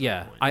boyfriend at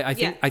some point.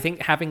 I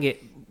think having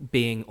it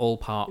being all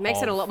part It makes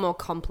of... it a lot more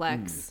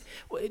complex.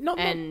 Not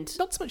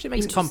so much it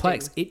makes it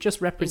complex. It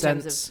just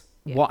represents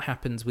what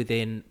happens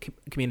within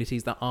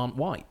communities that aren't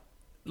white.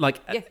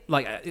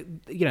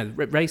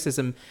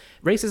 Racism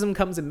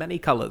comes in many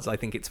colors, I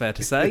think it's fair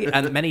to say,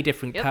 and many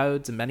different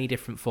codes and many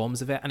different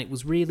forms of it. And it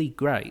was really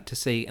great to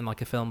see in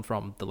like a film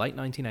from the late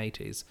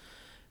 1980s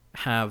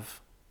have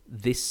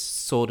this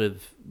sort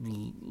of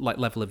like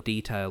level of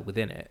detail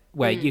within it,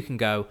 where you can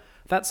go,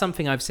 that's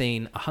something I've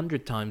seen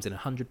 100 times in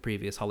 100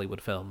 previous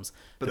Hollywood films.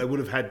 But they would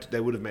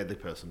have made the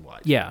person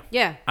white. Yeah.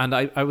 Yeah. And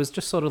I was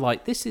just sort of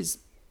like, this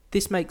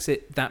makes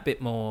it that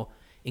bit more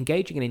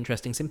engaging and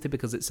interesting simply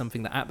because it's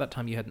something that at that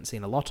time you hadn't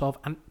seen a lot of.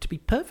 And to be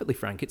perfectly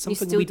frank, it's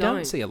something we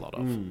don't see a lot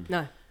of.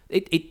 No.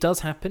 It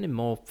does happen in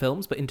more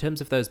films, but in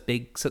terms of those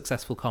big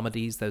successful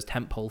comedies, those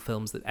tentpole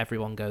films that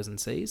everyone goes and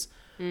sees,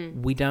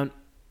 we don't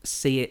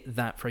see it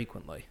that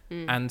frequently.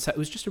 And so it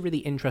was just a really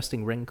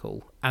interesting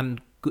wrinkle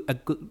and a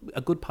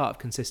good part of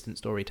consistent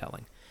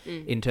storytelling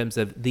in terms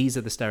of these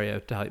are the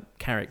stereotype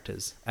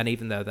characters, and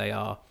even though they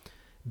are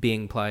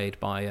being played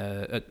by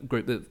a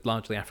group of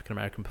largely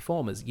African-American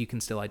performers, you can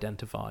still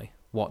identify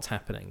what's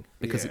happening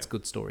because it's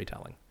good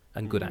storytelling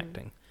and good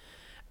acting.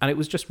 And it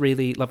was just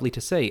really lovely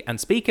to see. And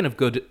speaking of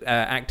good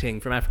acting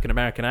from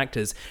African-American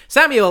actors,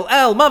 Samuel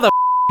L.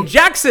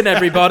 Jackson,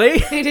 everybody!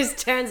 He just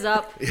turns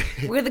up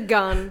with a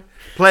gun,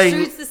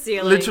 shoots the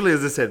ceiling. Literally,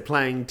 as I said,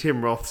 playing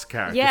Tim Roth's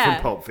character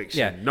from Pulp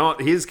Fiction, not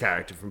his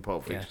character from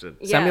Pulp Fiction.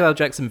 Yeah. Samuel L.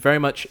 Jackson very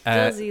much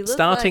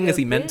starting like as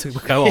he a meant to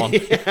bitch? go on.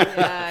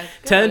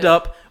 Turned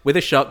up with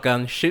a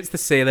shotgun, shoots the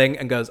ceiling,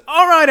 and goes,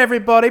 "All right,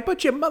 everybody,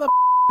 put your mother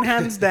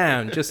hands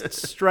down!" Just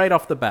straight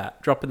off the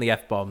bat, dropping the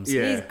F-bombs.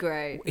 Yeah. He's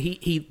great.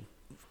 He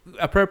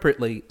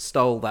appropriately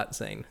stole that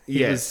scene.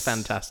 He was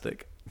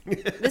fantastic.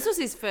 This was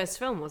his first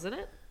film, wasn't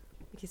it?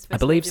 I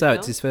believe so. Film?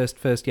 It's his first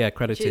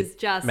credited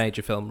just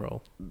major film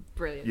role.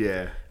 Brilliant.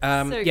 Yeah.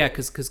 So yeah, good.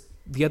 because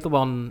the other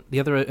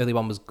early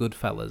one was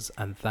Goodfellas,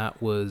 and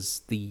that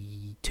was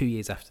the 2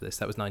 years after this.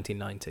 That was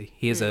 1990.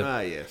 He is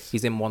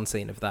he's in one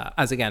scene of that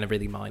as again a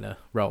really minor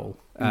role.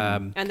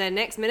 And then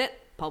next minute,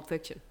 Pulp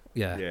Fiction.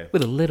 Yeah,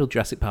 with a little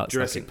Jurassic Park.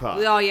 Park.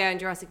 Oh yeah,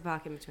 and Jurassic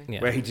Park in between.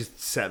 Where he just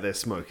sat there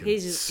smoking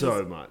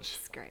much.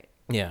 It's great.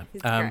 Yeah,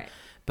 He's great.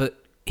 But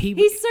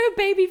he's so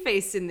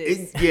baby-faced in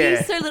this.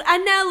 He's so little.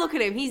 And now look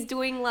at him. He's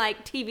doing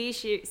like TV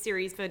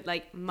series for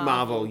like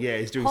Marvel.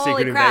 He's doing Holy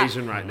Secret crap.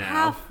 Invasion right now.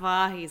 How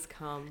far he's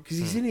come. Because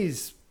he's in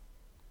his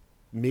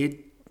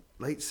late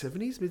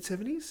 70s, mid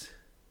 70s.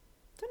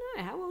 Don't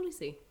know. How old is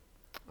he?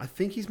 I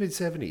think he's mid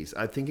 70s.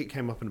 I think it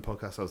came up in a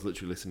podcast I was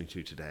literally listening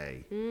to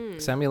today.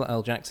 Samuel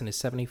L. Jackson is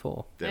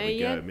 74. There we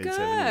go, mid 70s.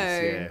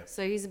 Yeah.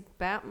 So he's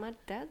about my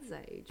dad's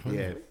age.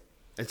 Yeah.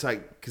 It's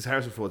like, because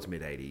Harrison Ford's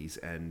mid 80s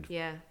and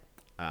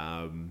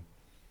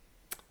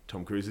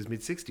Tom Cruise is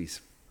mid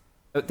 60s.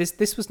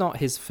 This was not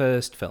his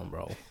first film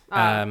role.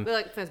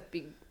 Like first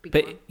big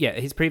but one. yeah,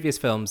 his previous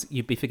films,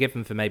 you'd be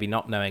forgiven for maybe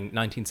not knowing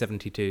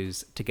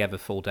 1972's Together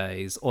Full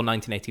Days or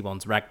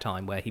 1981's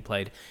Ragtime, where he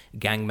played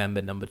gang member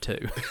number 2.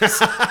 Is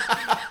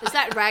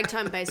that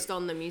Ragtime based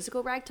on the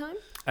musical Ragtime?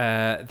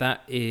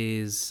 That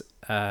is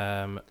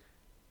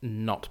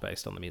not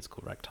based on the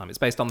musical Ragtime. It's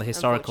based on the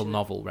historical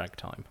novel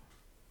Ragtime.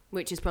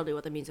 Which is probably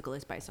what the musical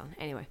is based on.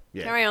 Anyway,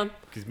 Yeah. carry on.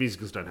 Because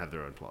musicals don't have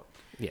their own plot.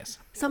 Yes.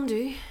 Some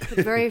do, but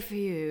very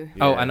few.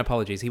 Yeah. Oh, and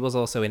apologies. He was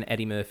also in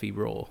Eddie Murphy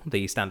Raw,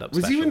 the stand-up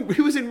Was special.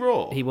 he was in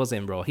Raw? He was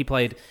in Raw. He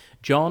played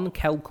John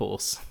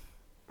Kelcourse.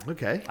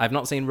 Okay. I've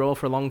not seen Raw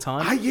for a long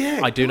time. Yeah.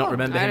 I do not God.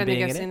 remember I him don't being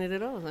think I've in seen it.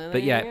 it at all. So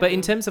But yeah, but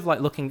in terms of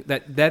like looking,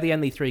 they're the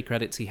only 3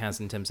 credits he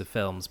has in terms of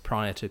films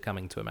prior to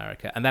coming to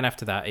America. And then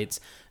after that, it's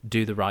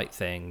Do the Right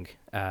Thing,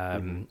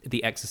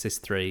 The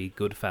Exorcist 3,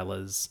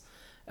 Goodfellas,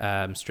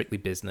 Strictly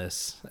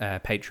Business,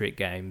 Patriot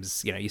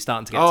Games. You know, you're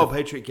starting to get to...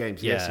 Patriot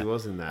Games. Yes, he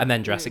was in that. And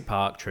then Jurassic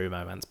Park, True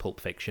Romance, Pulp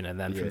Fiction. And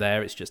then from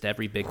there, it's just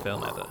every big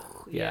film ever.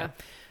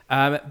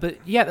 But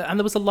yeah, and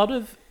there was a lot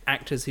of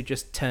actors who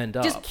just turned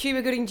up. Just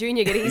Cuba Gooding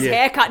Jr. getting his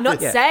hair cut,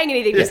 not saying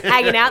anything, just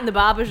hanging out in the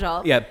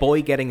barbershop. Yeah,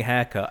 boy getting a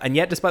haircut. And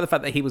yet, despite the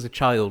fact that he was a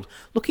child,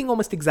 looking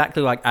almost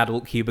exactly like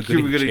adult Cuba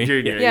Gooding Jr.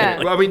 Yeah.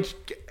 Well, I mean,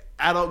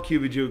 adult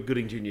Cuba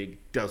Gooding Jr.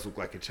 does look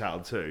like a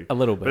child too. A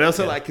little bit. But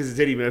also yeah. like, because it's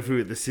Eddie Murphy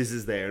with the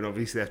scissors there and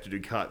obviously they have to do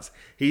cuts.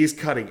 He is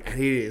cutting and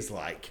he is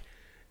like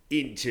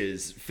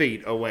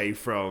feet away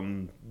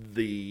from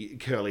the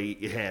curly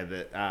hair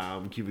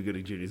that Cuba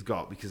Gooding Jr.'s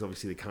got, because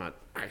obviously they can't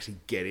actually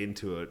get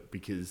into it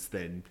because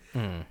then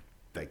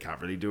they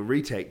can't really do a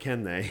retake,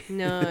 can they?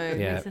 No.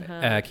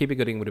 Yeah. Cuba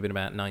Gooding would have been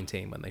about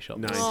 19 when they shot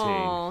this. 19.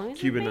 Oh, he's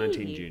a Cuba baby.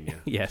 19 Junior.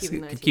 Yes, Cuba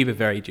 19. Cuba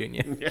very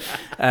junior.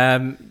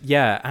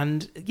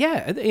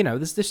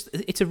 There's this.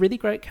 It's a really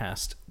great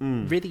cast.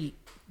 Really,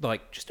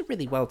 like, just a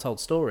really well told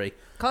story.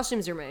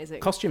 Costumes are amazing.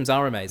 Costumes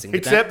are amazing.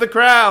 Except the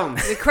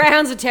crowns. The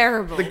crowns are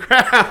terrible. The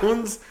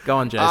crowns Go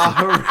on, Jason. are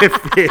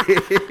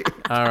horrific.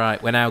 All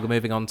right, we're now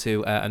moving on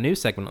to a new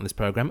segment on this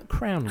program,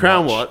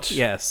 Crown Watch.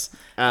 Yes.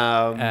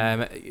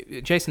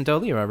 Jason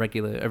Doley, you're a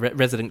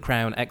resident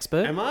Crown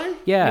expert. Am I?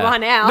 Yeah. You are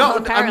now. No,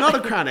 I'm apparently. not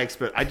a crown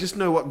expert. I just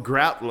know what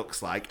grout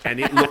looks like, and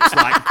it looks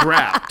like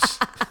grout.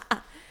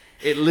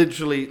 It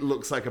literally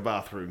looks like a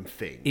bathroom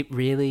thing.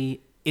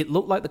 It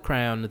looked like the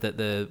crown that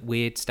the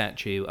weird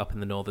statue up in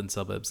the northern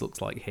suburbs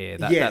looks like here.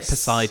 That Yes.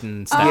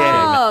 Poseidon statue.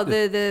 Oh,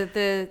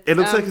 the It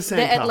looks like a the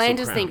sandcastle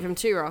Atlantis crown. thing from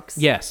Two Rocks.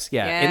 Yes,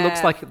 yeah. It Yeah.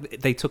 looks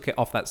like they took it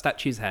off that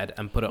statue's head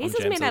and put it This on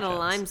is James made out Earl of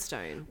Jones.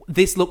 limestone.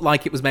 This looked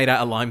like it was made out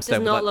of Does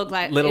limestone. not with look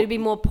like little, it'd be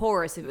more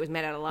porous if it was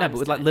made out of no, limestone. but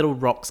with like little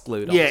rocks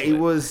glued Yeah, onto it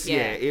was. Yeah.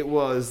 Yeah, it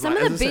was. Some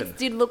like, of the as I bits said,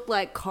 did look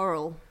like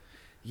coral.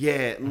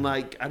 yeah,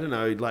 like I don't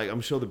know. Like I'm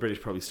sure the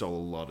British probably stole a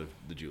lot of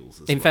the jewels.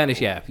 As In well.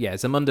 fairness, yeah.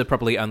 Zamunda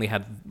probably only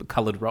had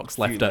coloured rocks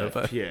Few left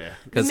over. Yeah.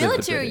 The 'cause of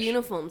military British.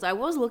 uniforms, I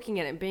was looking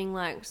at it being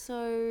like,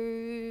 so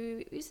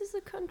is this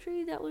a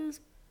country that was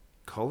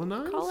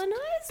Colonized.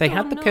 colonized? They or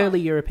had the not? curly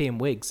European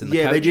wigs and the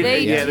Yeah, they did. They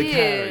yeah, the did.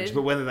 carriage.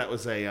 But whether that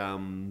was a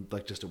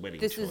like just a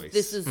wedding This choice.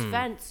 is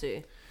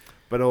fancy.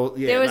 But all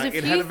yeah, There was like, a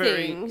it few had a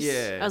very, things.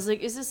 Yeah. I was like,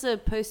 is this a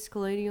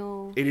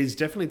post-colonial It is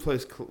definitely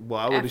close. Well,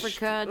 I would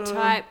Africa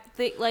type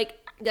thing? Like,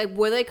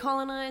 were they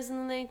colonized and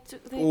then they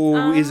took the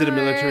Or is it a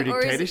military or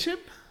is it- dictatorship?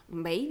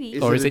 Maybe.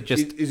 Or is it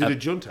just is it a- a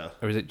junta?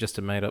 Or is it just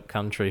a made-up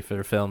country for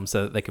a film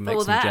so that they can make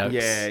All some that. jokes?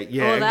 Yeah,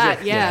 yeah. All that,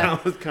 exactly. yeah.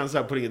 I was kind of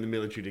start putting in the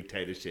military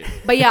dictatorship.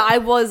 But yeah, I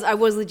was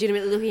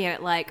legitimately looking at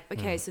it like,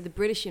 okay, so the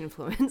British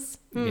influence.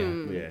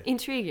 Yeah.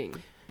 Intriguing.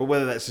 But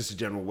whether that's just a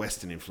general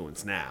Western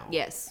influence now.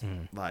 Yes.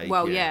 Like,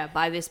 Well, yeah,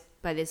 by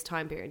this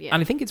time period, yeah.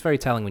 And I think it's very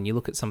telling when you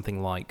look at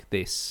something like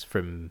this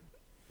from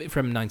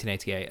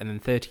 1988, and then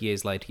 30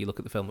 years later you look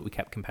at the film that we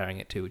kept comparing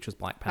it to, which was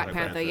Black Panther.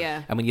 Black Panther,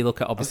 yeah. And when you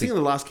look at I was obviously,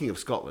 thinking The Last King of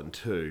Scotland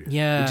too.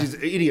 Yeah. Which is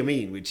Idi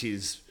Amin, which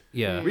is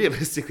Yeah.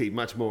 realistically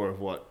much more of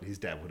what his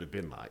dad would have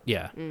been like.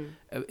 yeah,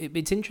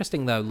 it's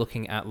interesting though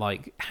looking at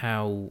like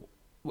how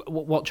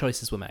what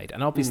choices were made,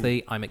 and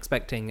obviously I'm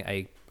expecting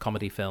a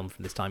comedy film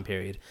from this time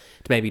period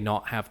to maybe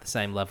not have the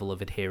same level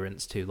of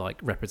adherence to like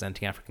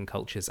representing African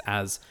cultures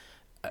as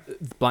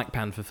the Black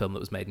Panther film that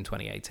was made in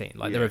 2018.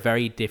 Like there Yeah. are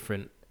very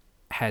different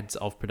heads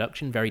of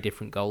production, very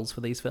different goals for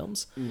these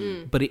films.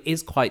 But it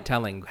is quite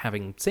telling,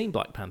 having seen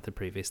Black Panther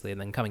previously and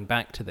then coming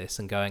back to this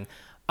and going,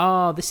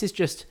 this is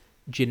just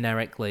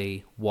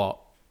generically what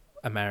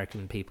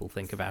American people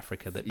think of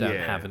Africa that don't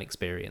Yeah. have an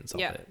experience of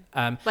Yeah.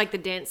 it. Like the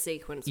dance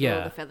sequence with Yeah.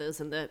 all the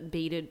feathers and the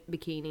beaded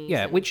bikinis.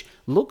 Yeah, and- which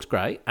looked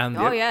great and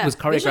Oh, yeah. was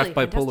choreographed Visually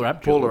by Paula fantastic.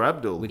 Abdul. Paula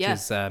Abdul. Which Yeah.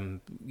 is,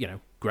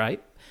 great.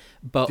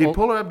 But Did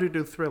Paula Abdul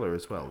do Thriller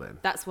as well then?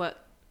 That's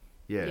what,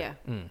 Yeah. yeah.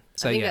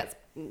 so I think yeah, that's,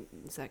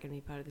 is that going to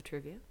be part of the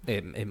trivia?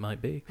 it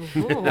might be.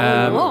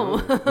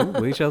 Oh.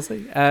 We shall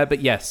see.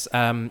 But yes,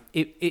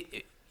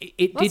 it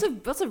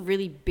did. Lots of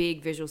really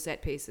big visual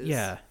set pieces.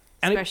 Yeah.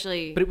 And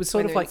Especially but it was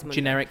sort when of they're in like Zamunda.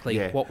 generically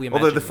Yeah. what we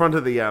imagined. Although the front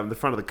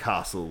of the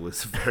castle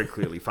was very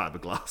clearly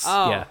fiberglass.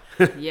 Oh,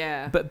 Yeah.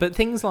 yeah. But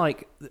things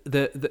like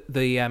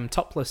the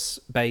topless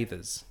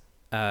bathers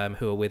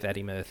who are with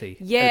Eddie Murphy. at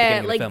the Yeah, beginning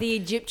of like film. the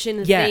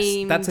Egyptian Yes,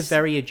 themed. that's a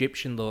very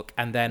Egyptian look,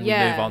 and then we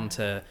Yeah. move on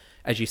to,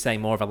 as you say,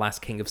 more of a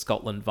Last King of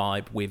Scotland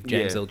vibe with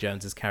James Yeah. Earl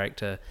Jones's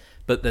character.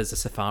 But there's a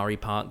safari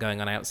park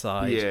going on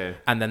outside, Yeah.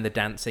 and then the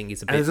dancing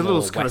is a bit and there's a more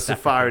little kind of West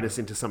African. safariness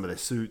into some of their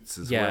suits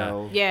as Yeah.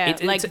 well. Yeah,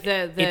 It's- like it's,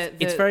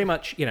 it's the very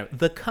much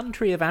the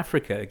country of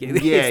Africa.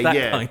 It's Yeah, that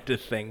yeah. kind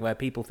of thing where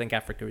people think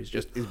Africa is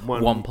just Is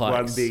one place,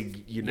 one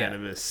big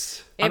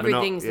unanimous.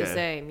 everything's the yeah.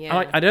 same.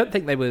 Yeah. I don't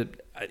think they were.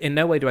 In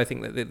no way do I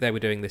think that they were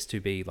doing this to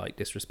be like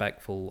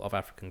disrespectful of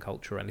African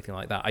culture or anything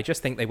like that. I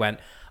just think they went,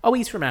 "Oh,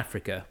 he's from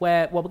Africa.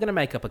 We're going to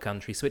make up a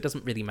country, so it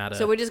doesn't really matter."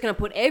 So we're just going to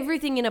put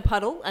everything in a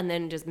puddle and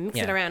then just mix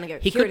it Yeah. around and go,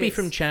 He "Here could it be is."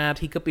 from Chad.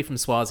 He could be from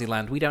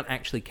Swaziland. We don't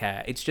actually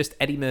care. It's just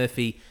Eddie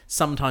Murphy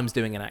sometimes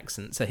doing an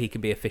accent, so he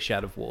can be a fish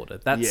out of water.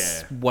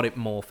 That's Yeah. what it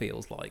more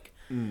feels like.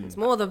 It's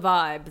more the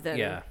vibe than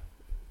Yeah.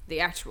 the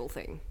actual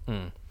thing.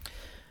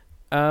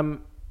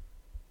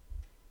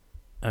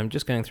 I'm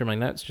just going through my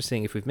notes, just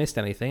seeing if we've missed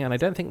anything, and I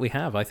don't think we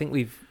have. I think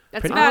we've.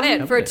 That's pretty about much it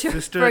covered for a two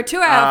Just for a a-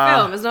 2-hour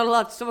film. There's not a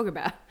lot to talk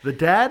about. The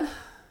dad?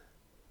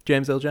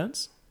 James Earl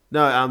Jones.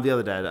 No, the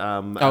other dad.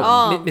 Oh,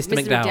 Mr.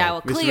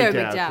 McDowell. Mr. Cleo Cleo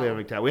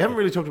McDowell. McDowell. We haven't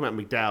really talked about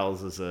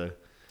McDowell's as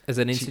As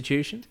an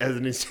institution.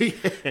 an institute.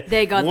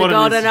 They got What the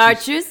an golden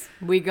institution. arches.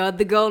 We got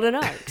the golden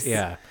arcs.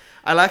 Yeah.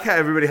 I like how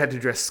everybody had to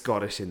dress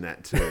Scottish in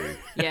that too.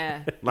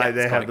 Yeah. Like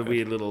they it's have quite the good.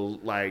 weird little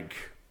like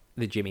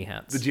The Jimmy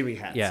hats. the Jimmy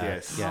hats. Yeah,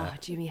 Yes. yeah. Oh,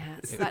 Jimmy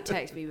hats. That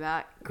takes me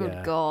back. Good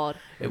Yeah. God.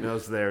 And I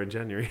was there in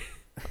January.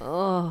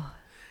 Oh.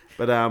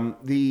 But as I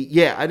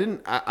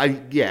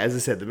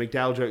said, the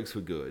McDowell jokes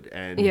were good,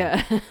 and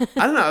Yeah. I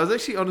don't know. I was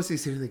actually honestly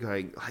sitting there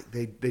going,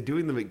 like they're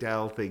doing the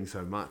McDowell thing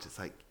so much. It's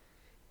like,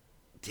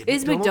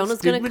 Is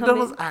McDonald's gonna did come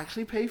McDonald's in?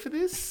 actually pay for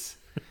this?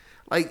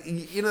 Like,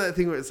 you know that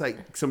thing where it's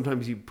like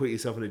sometimes you put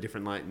yourself in a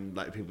different light and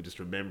like people just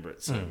remember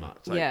it so much.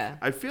 Like, Yeah.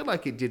 I feel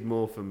like it did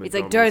more for McDonald's.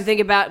 It's like, don't think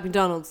about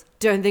McDonald's.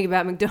 Don't think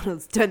about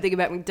McDonald's. Don't think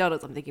about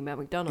McDonald's. I'm thinking about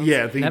McDonald's.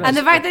 Yeah, I think And And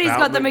the fact that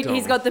about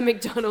he's got the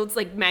McDonald's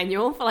like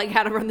manual for like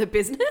how to run the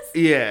business.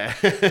 Yeah.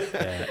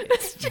 Yeah,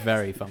 it's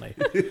very funny.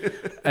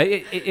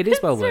 It is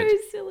well very worded,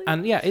 silly.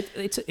 and yeah,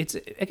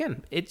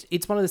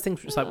 it's one of those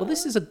things where it's like, well,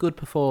 this is a good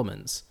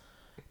performance,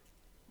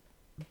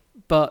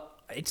 but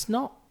it's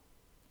not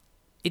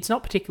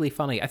particularly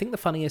funny. I think the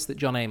funniest that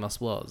John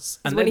Amos was,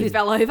 Is when he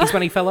fell over? is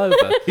when he fell over,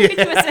 Which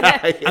was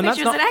and that's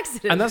an not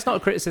accident. and that's not a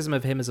criticism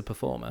of him as a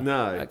performer.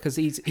 No, because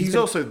he's he's been-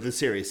 also the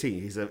serious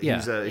thing. He's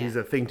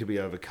a thing to be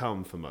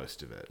overcome for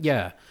most of it.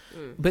 yeah,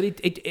 but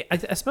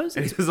I suppose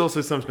And it's, he was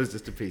also sometimes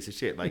just a piece of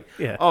shit. Like,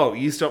 Yeah. oh,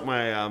 you stopped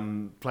my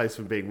place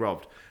from being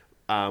robbed.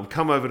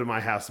 Come over to my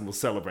house and we'll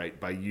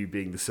celebrate by you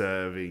being the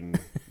serving,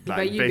 By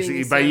like you being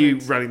basically the by you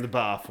servant. running the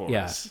bar for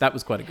yeah, us. that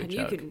was quite a good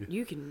And joke.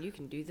 you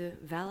can do the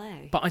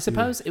valet. But I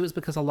suppose it was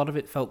because a lot of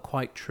it felt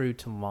quite true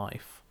to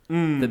life.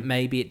 That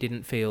maybe it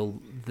didn't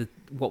feel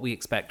what we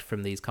expect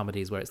from these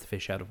comedies where it's the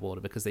fish out of water,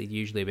 because they're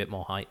usually a bit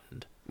more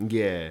heightened.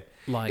 Yeah,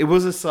 Like- it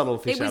was a subtle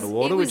fish out of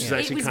water, which is it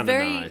actually was kind of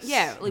very, nice.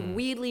 yeah, like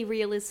weirdly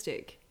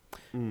realistic.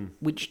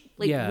 Which,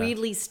 Like yeah.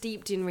 weirdly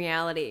steeped in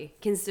reality,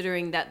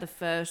 considering that the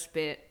first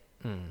bit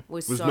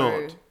was Was so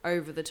not.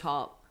 over the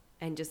top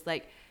and just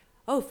like,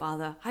 oh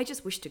father, I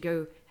just wish to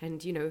go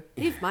and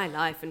live my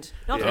life and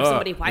not have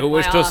somebody wipe you my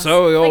wish to ass.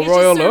 sow your like, it's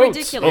royal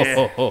just so oats.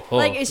 ridiculous. Yeah.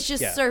 Like it's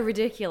just Yeah. so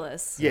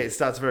ridiculous. Yeah, it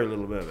starts very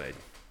Little Mermaid.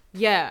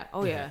 Yeah.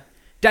 Oh yeah.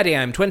 Daddy,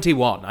 I'm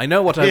 21. I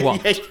know what I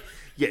want.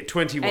 Yeah,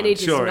 21. And it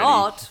is sure, Eddie.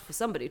 not for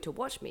somebody to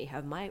watch me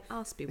have my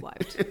ass be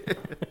wiped.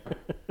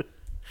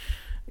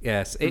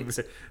 Yes, it's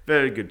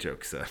Very good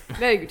joke, sir.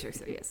 Very good joke,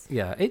 sir. Yes.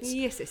 yeah, it's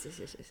Yes.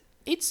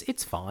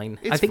 fine.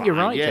 It's I think you're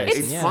fine, right, yeah,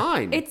 Jason. It's yeah.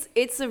 fine.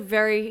 It's a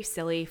very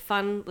silly,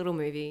 fun little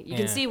movie. You Yeah.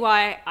 can see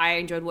why I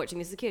enjoyed watching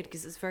this as a kid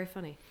because it's very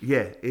funny.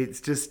 Yeah, it's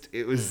just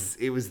it was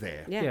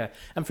there. Yeah. Yeah,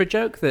 and for a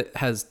joke that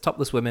has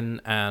topless women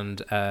and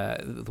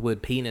the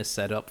word penis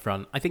said up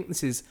front, I think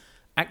this is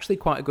actually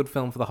quite a good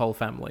film for the whole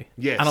family.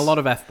 Yes. And a lot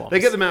of F-bombs. They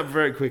get them out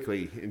very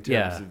quickly in terms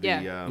Yeah. of the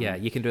Yeah. Yeah,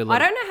 you can do a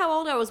lot. I don't know how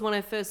old I was when I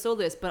first saw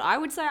this, but I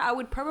would say I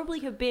would probably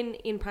have been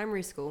in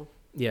primary school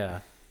Yeah.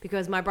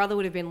 because my brother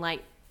would have been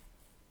like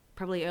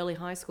probably early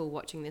high school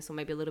watching this, or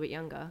maybe a little bit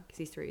younger because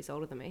he's 3 years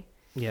older than me.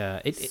 Yeah.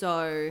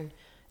 So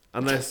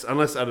Unless I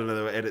don't know,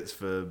 there were edits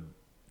for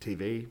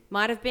TV.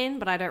 might have been,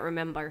 but I don't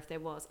remember if there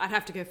was. I'd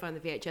have to go find the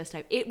VHS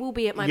tape. It will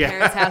be at my Yeah.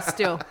 parents' house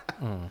still.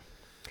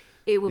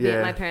 It will be at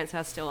Yeah. my parents'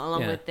 house still,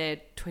 along Yeah. with their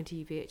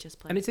 20 VHS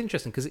players. And it's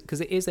interesting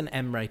because it is an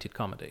M-rated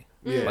comedy.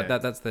 Yeah. Like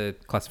that's the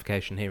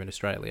classification here in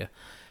Australia.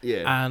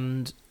 Yeah.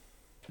 And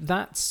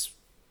that's...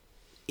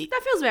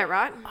 That feels about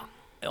right.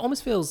 It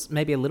almost feels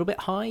maybe a little bit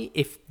high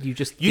if you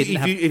just You, didn't if,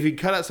 have... you, if you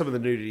cut out some of the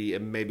nudity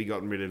and maybe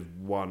gotten rid of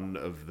one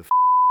of the...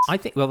 I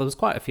think, well, there was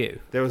quite a few.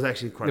 There was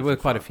actually quite There were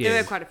quite a few.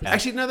 There were quite a few.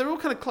 Actually, no, they're all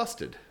kind of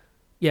clustered.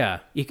 Yeah.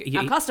 You,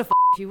 A clusterfuck,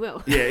 if you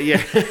will. Yeah,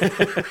 yeah.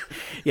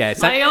 yeah,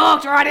 I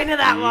walked right into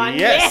that one.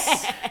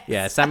 Yes.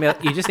 yeah, Samuel.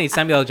 You just need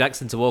Samuel L.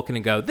 Jackson to walk in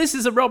and go, "This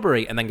is a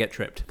robbery," and then get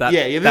tripped. That,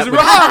 Yeah, there's a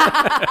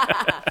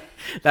that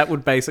that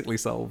would basically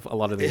solve a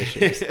lot of the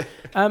issues.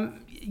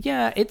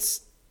 Yeah,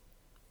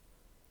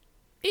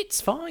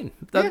 it's fine.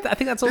 I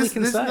think that's all we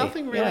can There's say.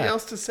 nothing really Yeah.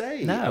 else to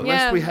say. No.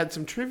 Unless Yeah. we had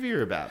some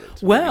trivia about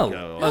it. Well,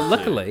 There we go.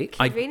 luckily,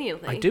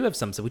 Conveniently. I do have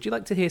some. So, would you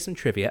like to hear some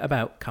trivia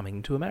about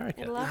coming to I'd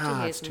America? love to Ah,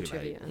 hear it's some too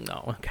trivia.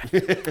 No,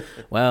 okay.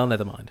 Well,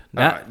 never mind.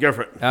 All Nah. right, go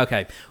for it.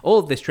 Okay. All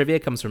of this trivia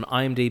comes from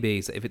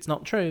IMDb, so if it's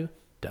not true,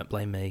 don't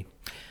blame me.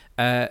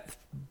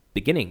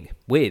 Beginning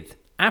with,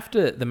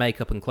 after the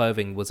makeup and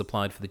clothing was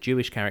applied for the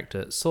Jewish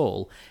character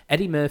Saul,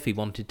 Eddie Murphy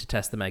wanted to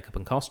test the makeup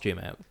and costume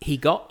out. He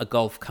got a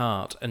golf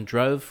cart and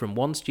drove from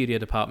one studio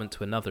department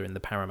to another in the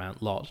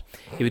Paramount lot.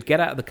 He would get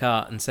out of the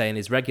cart and say in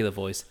his regular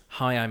voice,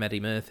 "Hi, I'm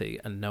Eddie Murphy,"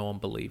 and no one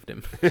believed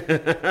him.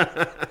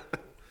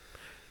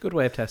 Good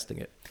way of testing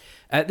it.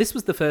 This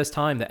was the first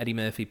time that Eddie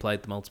Murphy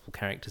played the multiple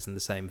characters in the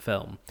same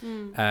film,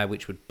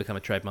 which would become a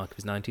trademark of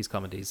his 90s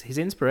comedies. His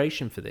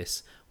inspiration for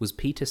this was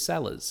Peter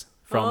Sellers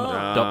from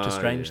Doctor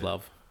yeah.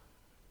 Strangelove.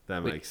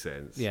 That makes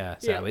sense. Yeah,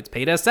 so Yeah. it's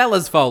Peter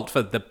Sellers' fault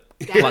for the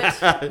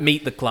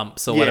Meet the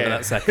Clumps or whatever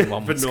that second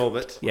one For was.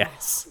 Norbert.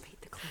 Yes.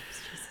 Meet the clumps,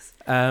 Jesus.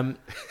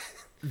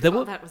 There Oh,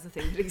 were that was the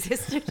thing that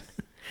existed.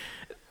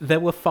 there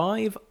were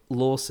 5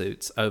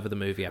 lawsuits over the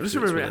movie I after just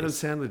its remember Adam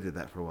release. Sandler did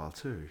that for a while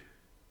too.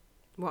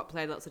 What,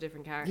 played lots of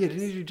different characters? Yeah,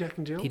 didn't he do Jack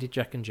and Jill? He did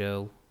Jack and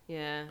Jill.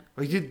 Yeah.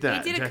 Oh, he did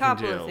that. He did Jack a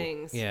couple and of Jill.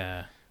 things.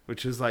 Yeah.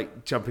 which was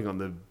like jumping on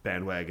the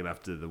bandwagon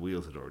after the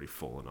wheels had already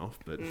fallen off.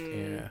 But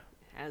Jumping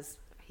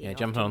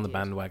on the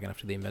bandwagon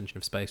after the invention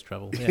of space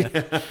travel.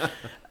 Yeah.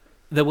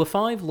 There were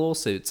 5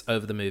 lawsuits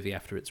over the movie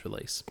after its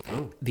release.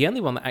 Oh. The only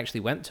one that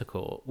actually went to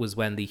court was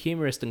when the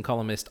humorist and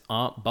columnist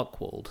Art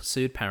Buchwald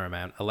sued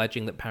Paramount,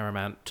 alleging that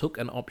Paramount took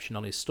an option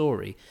on his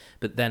story,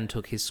 but then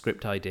took his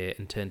script idea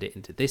and turned it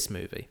into this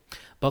movie.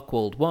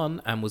 Buchwald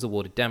won and was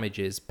awarded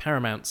damages.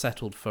 Paramount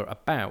settled for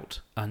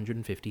about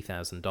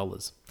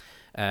 $150,000.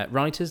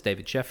 Writers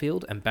David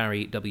Sheffield and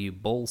Barry W.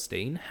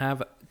 Ballstein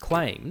have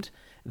claimed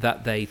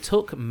that they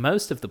took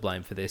most of the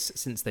blame for this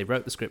since they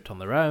wrote the script on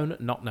their own,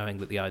 not knowing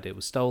that the idea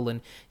was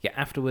stolen, yet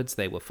afterwards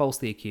they were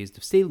falsely accused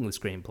of stealing the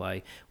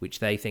screenplay, which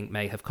they think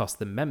may have cost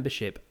them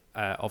membership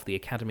of the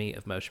Academy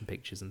of Motion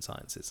Pictures and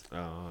Sciences.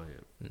 Oh,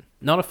 yeah.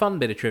 Not a fun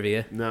bit of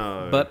trivia,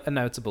 No. but a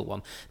notable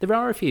one. There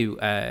are a few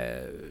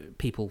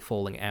people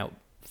falling out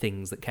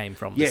things that came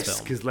from this film.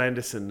 Yes, because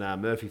Landis and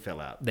Murphy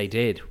fell out. They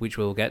did, which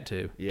we'll get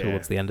to Yeah.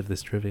 towards the end of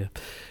this trivia.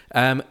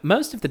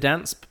 Most of the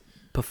dance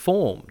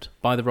performed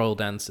by the Royal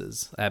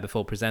Dancers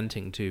before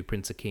presenting to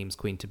Prince Akeem's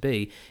Queen to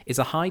Be is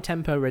a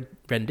high-tempo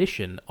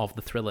rendition of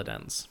the Thriller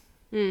dance.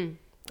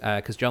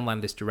 Because John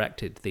Landis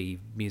directed the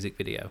music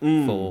video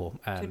for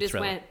So just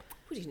Thriller. went,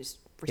 would you just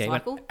Yeah, he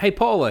went, recycle? hey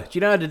Paula, do you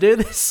know how to do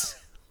this?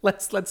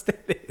 Let's do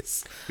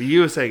this. But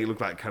you were saying it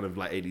looked like kind of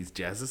like 80s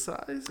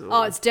jazzercise? Or?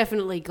 Oh, it's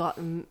definitely got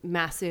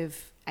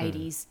massive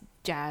 80s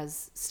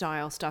jazz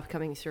style stuff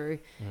coming through.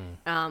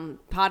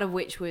 Part of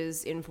which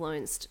was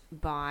influenced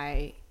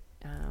by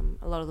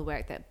a lot of the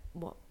work that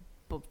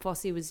Bob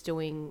Fosse was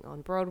doing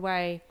on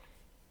Broadway.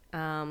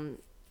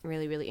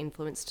 Really, really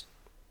influenced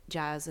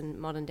jazz and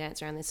modern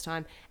dance around this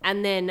time.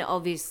 And then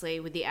obviously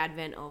with the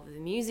advent of the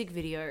music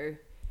video,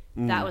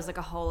 that was like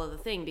a whole other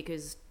thing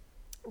because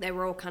they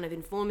were all kind of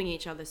informing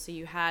each other. So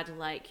you had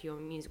like your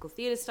musical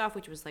theatre stuff,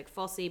 which was like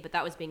Fosse, but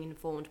that was being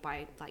informed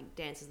by like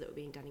dances that were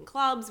being done in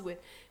clubs,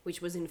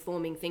 which was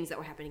informing things that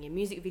were happening in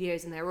music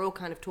videos, and they were all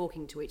kind of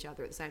talking to each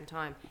other at the same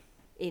time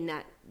in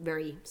that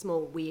very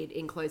small, weird,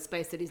 enclosed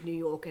space that is New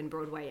York and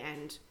Broadway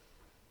and,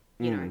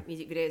 you know,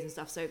 music videos and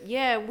stuff. So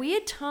yeah,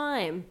 weird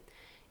time.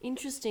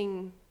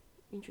 Interesting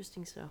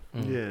stuff.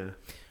 Yeah.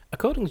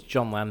 According to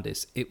John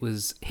Landis, it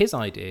was his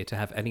idea to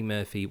have Eddie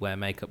Murphy wear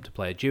makeup to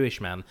play a Jewish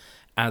man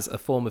as a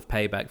form of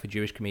payback for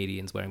Jewish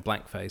comedians wearing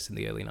blackface in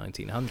the early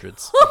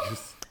 1900s.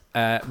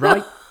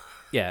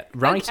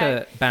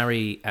 Writer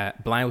Barry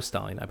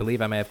Blaustein, I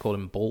believe I may have called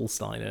him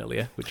Ballstein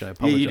earlier, which I Yeah,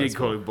 apologise you did for.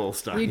 call him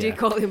Ballstein. You did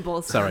call him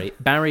Ballstein. Sorry,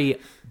 Barry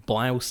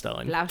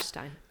Blaustein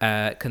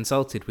Blaustein.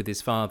 consulted with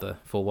his father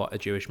for what a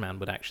Jewish man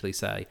would actually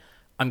say.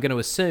 I'm going to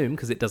assume,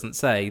 because it doesn't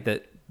say,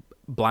 that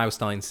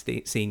Blaustein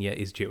Senior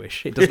is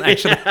Jewish. It doesn't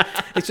actually.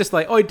 It's just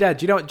like, oi, Dad,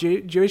 do you know what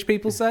Jewish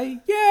people say?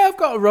 Yeah, I've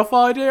got a rough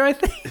idea, I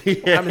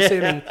think. I'm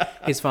assuming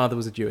his father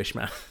was a Jewish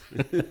man.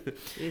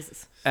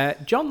 Jesus.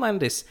 John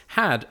Landis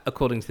had,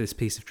 according to this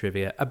piece of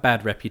trivia, a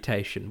bad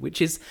reputation, which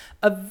is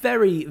a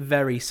very,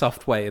 very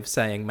soft way of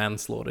saying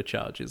manslaughter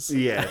charges.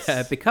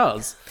 Yes.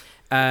 Because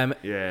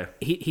Yeah.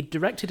 he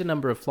directed a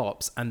number of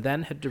flops and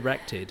then had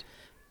directed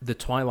the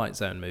Twilight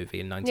Zone movie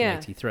in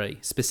 1983,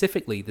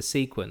 specifically the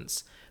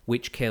sequence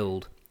which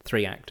killed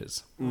 3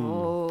 actors.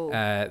 Oh.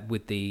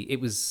 It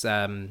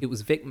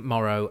was Vic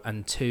Morrow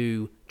and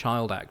 2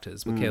 child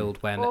actors were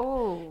killed when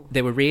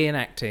they were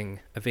reenacting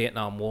a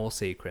Vietnam War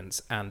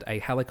sequence, and a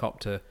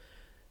helicopter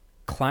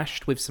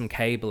clashed with some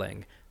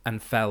cabling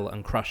and fell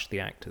and crushed the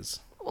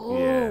actors.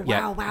 Oh,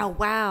 Yeah.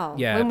 wow.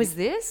 Yeah. When was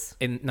this?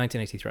 In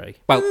 1983.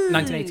 Well,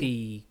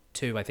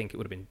 1982, I think it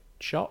would have been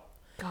shot.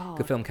 God.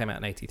 The film came out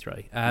in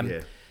 83.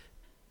 Yeah.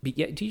 But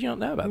yeah, did you not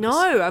know about this?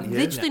 No, I've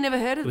literally never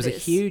heard of It was this. a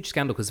huge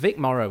scandal because Vic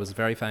Morrow was a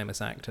very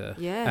famous actor.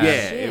 Yeah.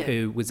 Yeah. Shit.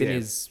 Who was in Yeah.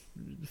 his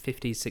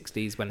 50s,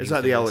 60s when It's he like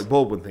was the doing Alec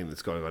Baldwin thing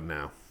that's going on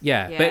now.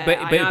 Yeah, Yeah, but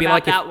I it'd know be about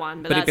like that if,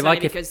 one, but it'd that's be only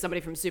like if, because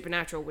somebody from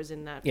Supernatural was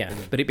in that. yeah,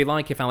 but it'd be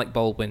like if Alec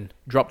Baldwin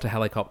dropped a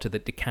helicopter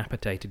that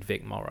decapitated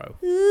Vic Morrow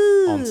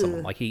on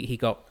someone. Like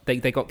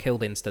they got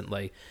killed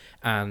instantly,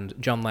 and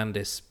John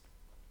Landis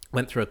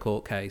went through a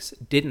court case,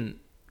 didn't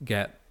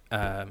get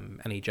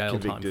any jail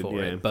Convicted, time for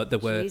yeah. it, but there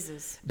were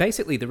Jesus.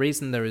 basically the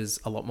reason there is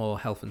a lot more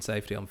health and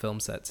safety on film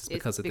sets is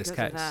because of this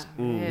case. that.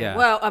 Yeah.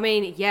 Well, I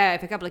mean, yeah,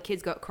 if a couple of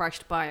kids got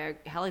crushed by a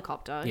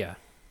helicopter. Yeah,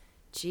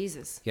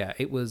 Jesus. yeah,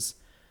 it was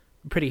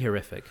pretty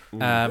horrific.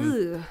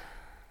 Ugh.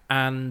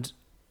 And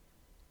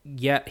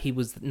yet he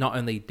was, not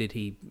only did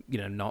he,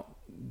 not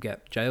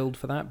get jailed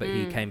for that, but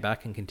he came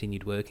back and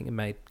continued working and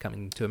made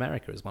Coming to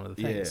America as one of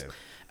the things.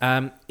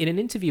 In an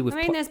interview with...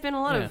 I mean, there's been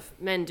a lot of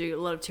men do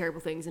a lot of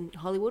terrible things in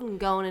Hollywood and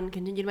go on and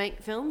continue to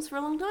make films for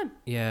a long time.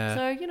 Yeah.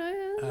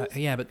 So,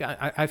 yeah, but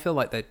I feel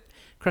like that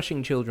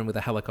crushing children with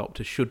a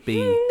helicopter should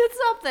be... it's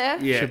up there.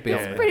 Yeah. Should be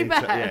yeah. pretty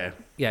It's- bad. Yeah.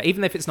 Yeah,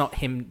 even if it's not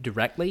him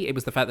directly, it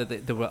was the fact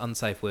that there were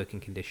unsafe working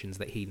conditions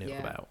that he knew Yeah.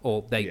 about,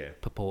 or they Yeah.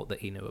 purport that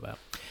he knew about.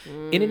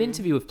 In an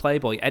interview with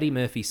Playboy, Eddie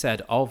Murphy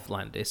said of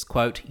Landis,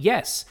 quote,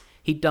 "Yes,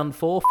 he'd done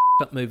 4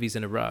 up movies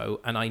in a row,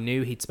 and I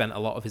knew he'd spent a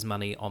lot of his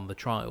money on the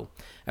trial.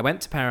 I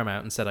went to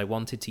Paramount and said I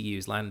wanted to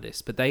use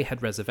Landis, but they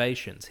had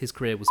reservations. His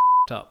career was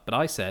up, but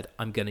I said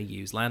I'm going to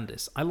use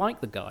Landis. I like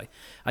the guy.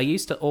 I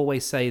used to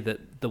always say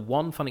that the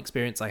one fun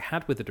experience I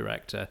had with a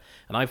director,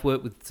 and I've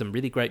worked with some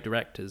really great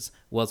directors,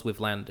 was with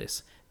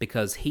Landis,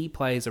 because he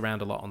plays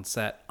around a lot on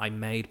set. I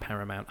made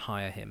Paramount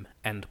hire him.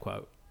 End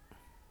quote.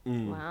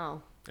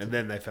 Wow. And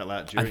then they fell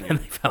out during And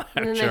it. they fell out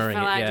And then they during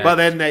fell it, out yeah. during- But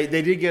then they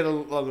did get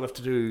long enough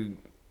to do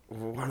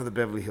one of the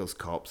Beverly Hills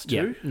Cops too.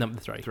 Yeah, number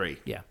 3. 3.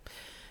 Yeah.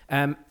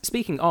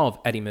 Speaking of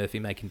Eddie Murphy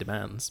making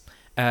demands,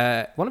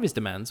 one of his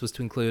demands was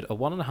to include a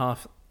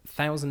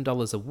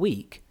 $1,500 a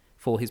week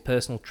for his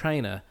personal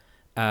trainer,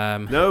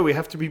 No, we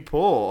have to be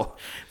poor.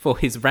 for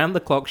his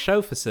round-the-clock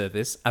chauffeur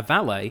service, a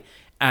valet,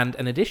 and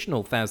an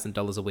additional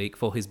 $1,000 a week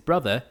for his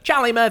brother,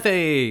 Charlie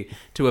Murphy,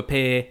 to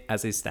appear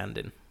as his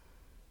stand-in.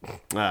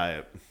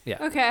 Yeah.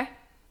 Yeah. Okay.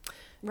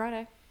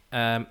 Righto.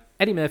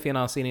 Eddie Murphy and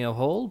Arsenio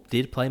Hall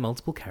did play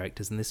multiple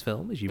characters in this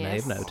film, as you may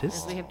have noticed.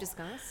 As we have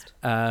discussed.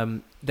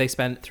 They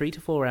spent 3 to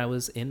 4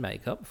 hours in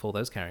makeup for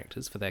those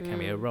characters for their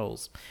cameo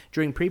roles.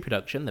 During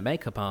pre-production, the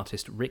makeup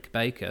artist Rick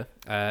Baker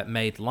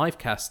made live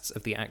casts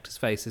of the actors'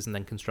 faces and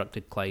then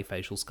constructed clay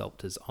facial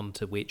sculptures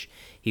onto which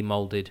he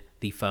molded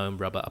the foam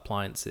rubber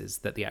appliances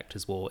that the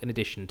actors wore, in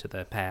addition to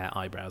their hair,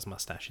 eyebrows,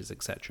 mustaches,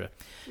 etc.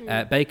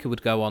 Baker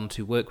would go on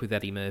to work with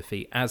Eddie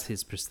Murphy as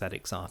his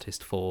prosthetics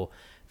artist for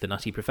The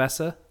Nutty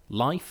Professor,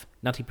 Life,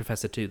 Nutty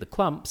Professor 2, The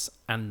Clumps,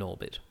 and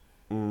Norbit.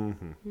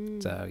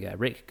 So, yeah,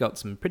 Rick got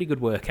some pretty good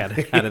work out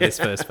of this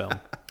first film.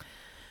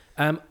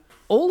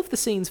 All of the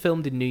scenes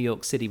filmed in New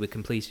York City were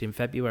completed in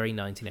February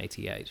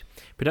 1988.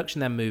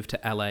 Production then moved to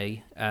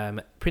LA.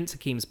 Prince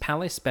Akeem's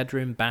palace,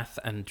 bedroom, bath,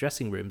 and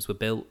dressing rooms were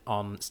built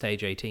on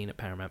Stage 18 at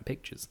Paramount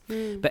Pictures.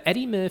 But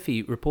Eddie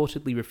Murphy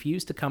reportedly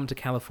refused to come to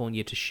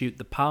California to shoot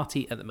The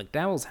Party at the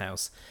McDowell's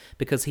house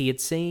because he had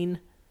seen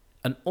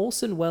an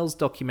Orson Welles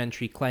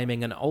documentary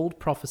claiming an old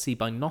prophecy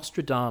by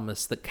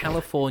Nostradamus that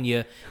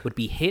California would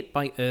be hit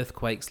by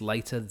earthquakes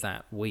later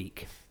that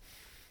week.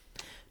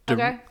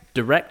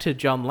 Director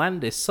John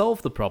Landis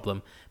solved the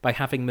problem by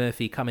having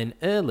Murphy come in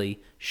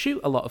early, shoot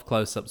a lot of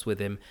close-ups with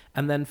him,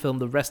 and then film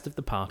the rest of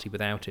the party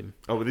without him.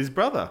 Oh, with his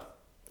brother.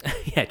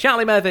 Yeah,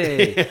 Charlie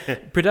Murphy!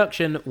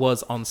 Production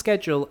was on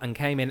schedule and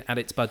came in at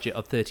its budget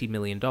of $30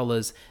 million.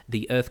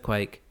 The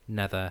earthquake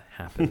never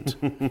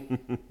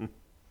happened.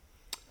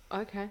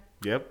 Okay.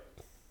 Yep.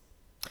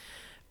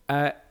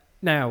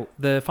 Now,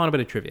 the final bit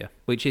of trivia,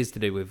 which is to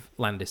do with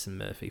Landis and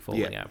Murphy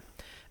falling out.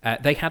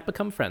 They had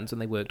become friends when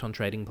they worked on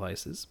Trading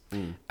Places.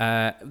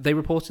 They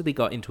reportedly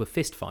got into a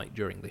fist fight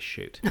during this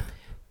shoot.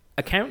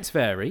 Accounts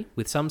vary,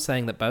 with some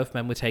saying that both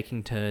men were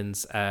taking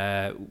turns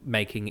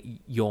making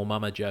your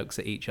mama jokes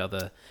at each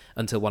other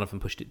until one of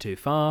them pushed it too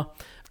far.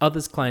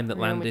 Others claim that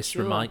Landis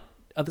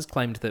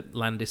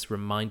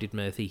reminded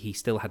Murphy he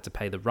still had to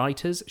pay the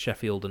writers,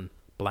 Sheffield and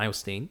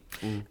Blaustein,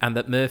 and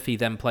that Murphy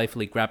then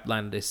playfully grabbed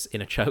Landis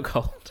in a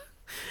chokehold.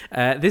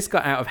 This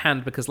got out of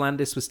hand because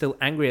Landis was still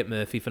angry at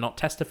Murphy for not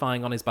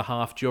testifying on his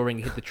behalf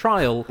during the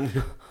trial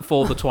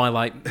for the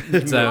Twilight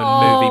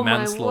Zone movie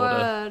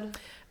manslaughter.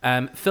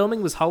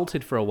 Filming was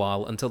halted for a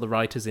while until the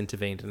writers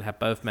intervened and had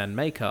both men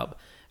make up,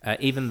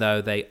 even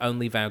though they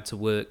only vowed to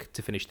work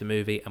to finish the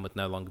movie and would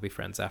no longer be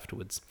friends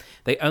afterwards.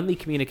 They only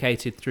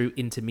communicated through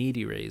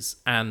intermediaries,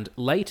 and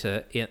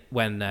later,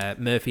 when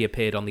Murphy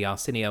appeared on the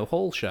Arsenio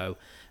Hall show,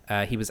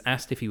 he was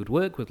asked if he would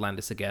work with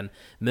Landis again.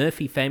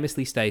 Murphy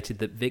famously stated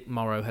that Vic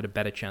Morrow had a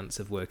better chance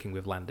of working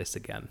with Landis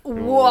again.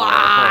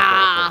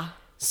 Wow.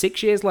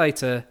 6 years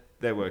later,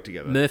 They work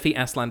together. Murphy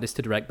asked Landis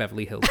to direct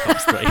Beverly Hills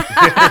Cops 3.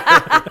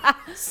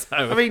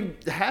 I mean,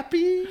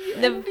 happy?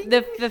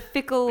 The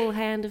fickle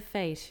hand of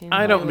fate. You know,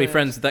 I don't want to be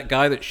friends with that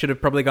guy that should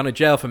have probably gone to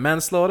jail for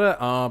manslaughter.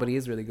 Oh, but he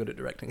is really good at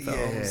directing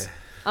films.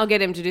 I'll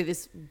get him to do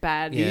this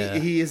bad. Yeah.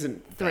 He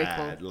isn't Threequel.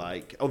 bad,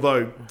 like,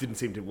 although didn't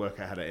seem to work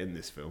out how to end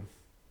this film.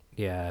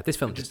 Yeah, this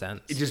film just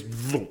ends. It just...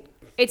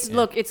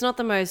 Look, it's not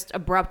the most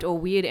abrupt or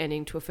weird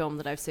ending to a film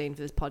that I've seen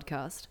for this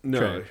podcast. No.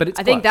 True. But it's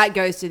I think close. that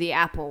goes to the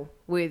Apple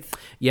with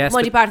Yes,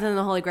 Monty but- Python and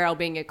the Holy Grail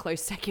being a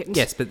close second.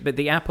 Yes, but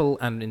the Apple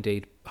and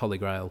indeed Holy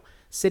Grail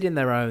sit in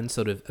their own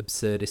sort of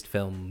absurdist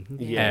film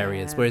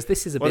areas, whereas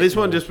this is a bit Well, this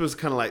one more- just was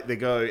kind of like they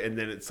go and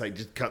then it's like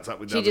just cuts up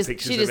with She other just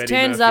pictures she of just Eddie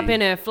turns Murphy. up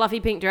in a fluffy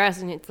pink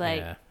dress and it's like,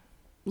 Yeah.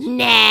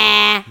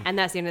 nah, and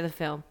that's the end of the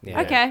film.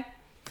 Yeah. Okay.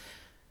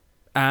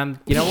 And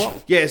you know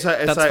what? Yeah, so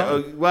it's That's like,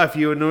 fine. well, if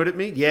you annoyed at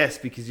me, yes,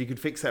 because you could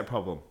fix that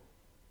problem.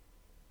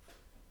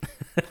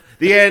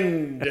 The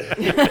end.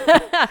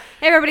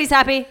 Everybody's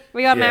happy.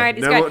 We got married.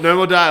 It's great. No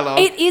more dialogue.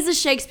 It is a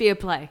Shakespeare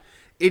play.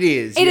 It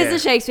is. It is a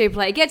Shakespeare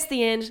play. It gets to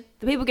the end.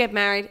 The people get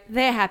married.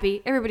 They're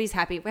happy. Everybody's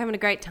happy. We're having a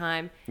great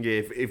time.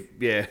 Yeah,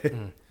 yeah.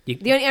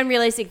 The only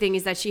unrealistic thing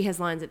is that she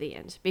has lines at the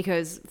end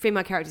because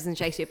female characters in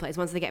Shakespeare plays,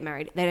 once they get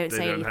married, they don't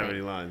say don't anything. have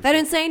any lines. They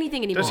don't say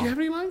anything anymore. Does she have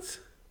any lines?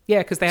 Yeah,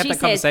 because they had She that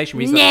says, conversation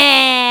where he's nah.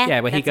 like, yeah,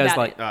 where he That's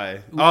goes about like,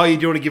 it. Oh, you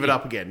do want to give it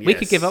up again? we Yes.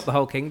 could give up the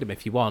whole kingdom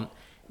if you want.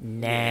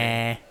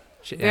 Nah.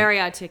 Very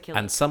articulate.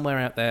 And somewhere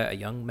out there, a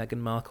young Meghan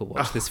Markle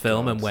watched this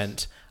film and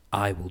went,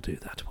 I will do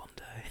that one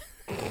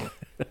day.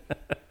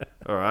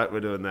 All right, we're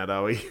doing that,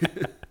 are we?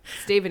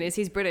 Stephen is.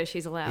 He's British.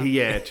 He's allowed.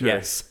 Yeah, true.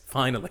 Yes,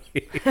 finally.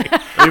 It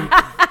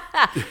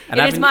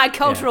is my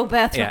cultural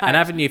birthright. Yeah, an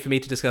avenue for me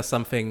to discuss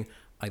something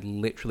I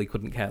literally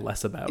couldn't care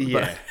less about.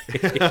 Yeah.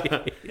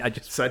 But I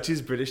just Such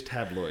is British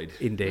tabloid.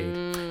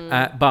 indeed.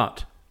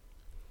 But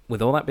with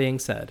all that being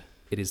said,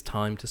 it is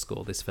time to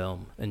score this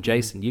film. And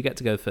Jason, you get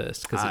to go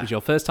first because it was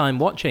your first time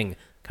watching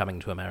Coming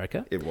to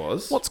America. It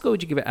was. What score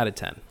would you give it out of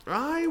 10?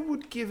 I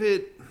would give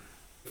it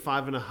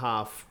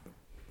 5.5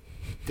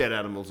 dead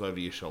animals over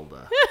your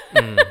shoulder.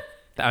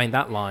 I mean,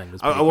 that line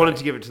was. I wanted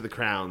to give it to The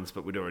Crowns,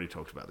 but we'd already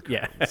talked about The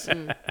Crowns.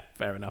 Yeah,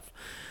 fair enough.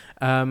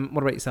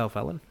 What about yourself,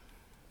 Ellen?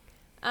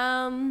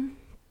 I'm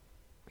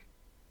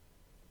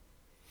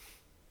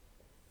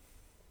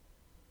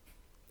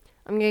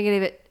gonna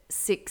give it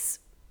 6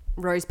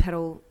 rose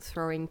petal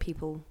throwing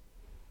people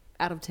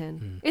out of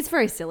 10. It's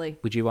very silly.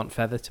 Would you want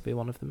Feather to be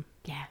one of them?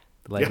 Yeah.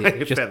 The lady Yeah,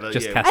 Feather,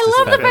 yeah. cast I as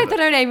love the Feather. fact that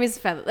her name is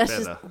Feather. That's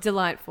Feather. just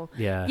delightful.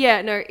 Yeah.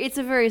 Yeah, no, it's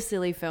a very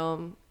silly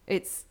film.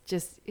 It's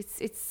just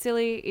it's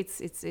silly.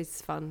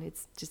 It's fun.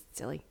 It's just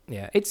silly.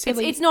 Yeah, it's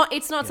silly. It's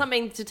not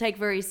something to take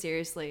very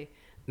seriously.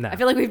 No. I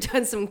feel like we've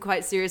done some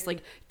quite serious,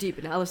 like, deep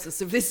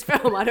analysis of this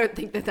film. I don't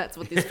think that that's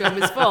what this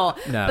film is for.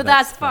 No, but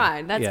that's that's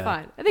fine. That's yeah.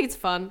 fine. I think it's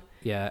fun.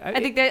 Yeah, I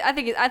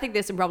think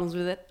there's some problems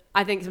with it.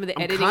 I think some of the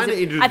I'm editing. kinda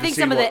interested I to think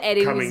see some of the what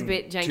editing is a Coming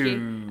bit to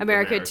janky.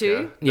 America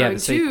 2. Yeah, Going the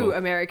sequel. to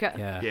America.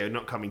 yeah. Yeah,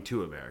 not coming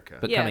to America.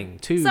 But coming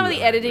to Some of the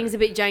America. editing's a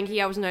bit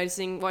janky. I was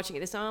noticing watching it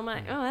this time. I'm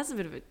like, oh, that's a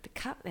bit of a. The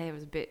cut there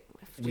was a bit.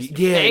 Just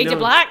Yeah, fade to no.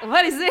 black.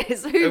 What is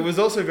this? It was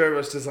also very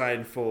much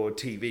designed for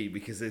TV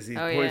because there's these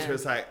Oh, points yeah. where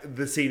it's like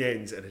the scene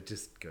ends and it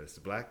just goes to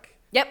black.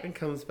 Yep. And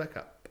comes back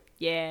up.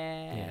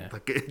 Yeah. Yeah.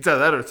 Like it's either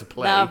that or it's a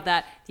play. Love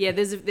that. Yeah,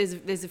 there's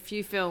a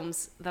few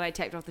films that I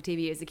taped off the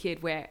TV as a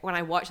kid where when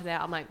I watch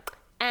that, I'm like,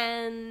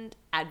 and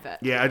advert.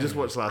 Yeah, I just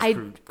watched Last I-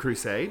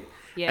 Crusade.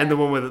 Yeah. And the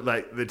one where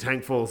like the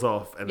tank falls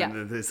off and Yeah.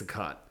 then there's a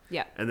cut.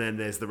 Yeah. And then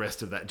there's the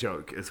rest of that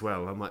joke as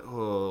well. I'm like,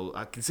 oh,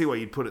 I can see why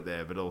you'd put it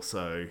there, but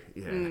also,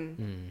 yeah.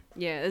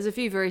 Yeah, there's a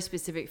few very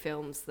specific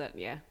films that,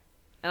 yeah.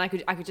 And I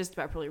could just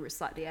about probably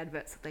recite the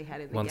adverts that they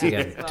had in the Once games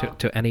again, as well.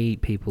 to any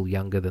people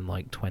younger than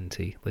like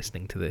 20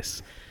 listening to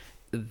this,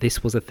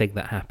 this was a thing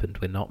that happened.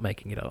 We're not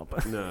making it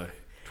up. No,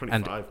 25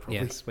 And probably.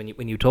 yes,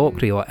 when you talk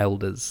to your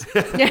elders,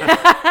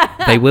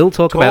 they will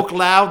talk Talk about.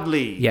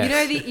 loudly. Yes, You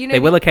know they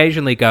the- will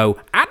occasionally go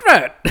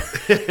advert.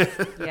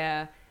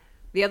 Yeah.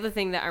 The other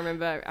thing that I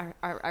remember,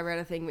 I read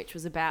a thing which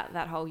was about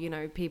that whole,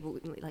 people,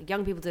 like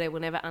young people today will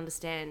never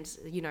understand,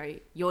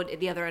 you're at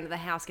the other end of the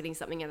house getting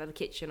something out of the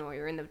kitchen or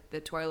you're in the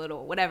toilet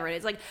or whatever. And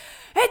it's like,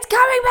 it's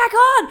coming back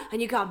on.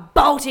 And you come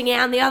bolting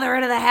out the other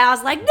end of the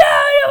house like, no,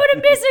 I don't want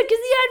to miss it because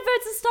the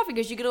adverts are stuffing.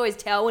 Because you could always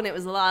tell when it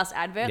was the last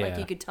advert, like Yeah.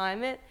 you could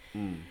time it.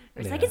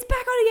 It's like, Yeah. it's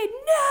back on again.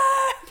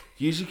 No.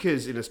 Usually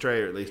because in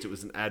Australia, at least, it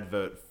was an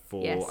advert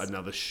for Yes.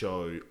 another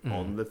show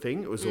on the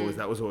thing. It was always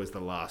that was always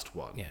the last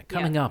one. Yeah,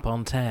 coming up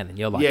on 10, and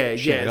you're like, Yeah,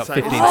 shit, yeah, I got it's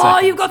like- 15 Oh,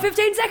 seconds. you've got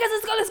 15 seconds.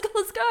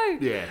 Let's go.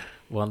 Yeah.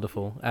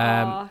 Wonderful.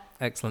 Aw.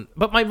 Excellent.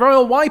 But my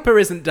royal wiper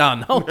isn't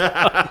done. Oh,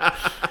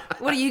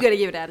 What are you going to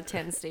give it out of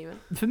 10, Stephen?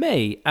 for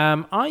me,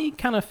 I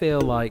kind of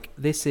feel like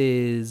this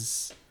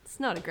is It's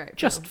not a great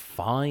just film.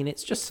 fine.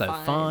 It's just so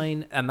fine.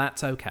 fine, and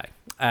that's okay.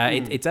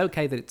 It's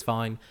okay that it's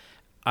fine.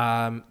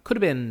 Could have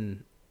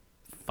been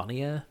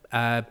funnier,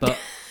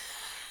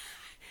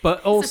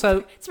 but also,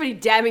 It's pretty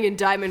damning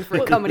indictment for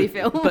a comedy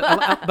film.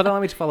 but allow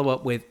me to follow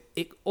up with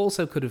it.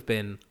 Also, could have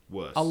been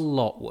Worse. a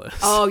lot worse.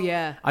 Oh,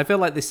 yeah. I feel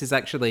like this is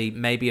actually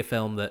maybe a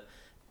film that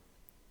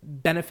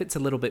benefits a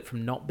little bit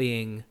from not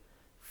being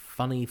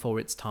funny for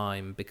its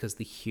time because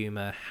the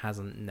humor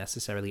hasn't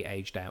necessarily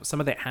aged out. Some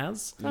of it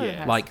has, Oh, it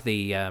has. like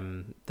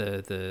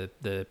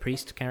the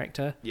priest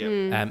character,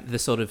 Yeah. the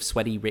sort of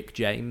sweaty Rick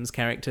James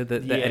character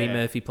that Yeah. Eddie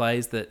Murphy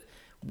plays. That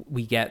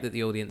we get that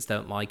the audience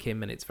don't like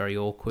him and it's very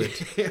awkward.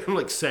 I'm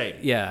like, same.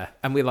 Yeah,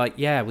 and we're like,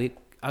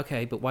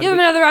 okay, but why? Give do him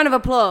we, another round of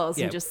applause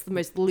Yeah. and just the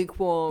most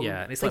lukewarm.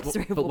 yeah, and it's like,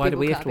 three or but four why do people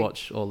we have to clapping.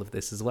 watch all of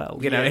this as well?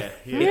 You know, Yeah,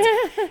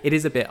 yeah. it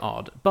is a bit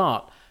odd,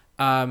 but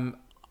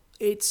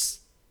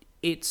it's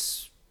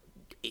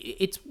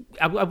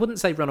I wouldn't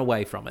say run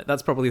away from it.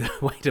 That's probably the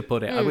way to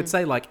put it. I would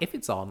say like if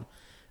it's on,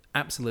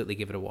 absolutely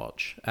give it a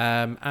watch.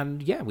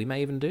 And yeah, we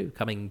may even do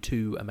Coming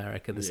to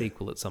America, the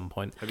sequel at some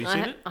point. Have you seen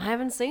it? I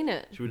haven't seen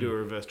it. Should we do a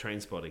reverse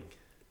train spotting?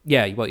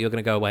 Yeah, what you're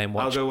going to go away and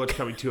I'll watch? go watch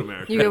Coming to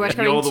America. You go watch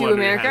You're Coming the to one who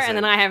America has and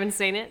it. then I haven't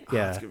seen it. Oh,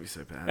 Yeah. it's gonna be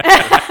so bad.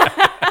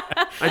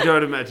 I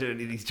don't imagine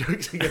any of these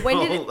jokes are going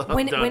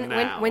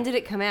When did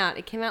it come out?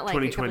 It came out like a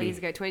couple 2020. of years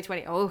ago.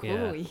 2020. Oh,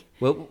 Yeah. ooh.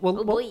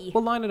 We'll boy.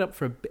 we'll line it up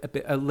for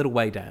a little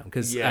way down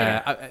because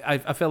Yeah.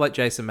 I feel like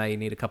Jason may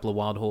need a couple of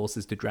wild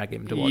horses to drag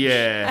him to watch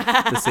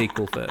Yeah. the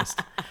sequel first.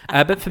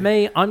 But for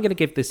me, I'm going to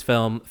give this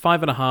film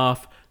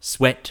 5.5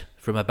 sweat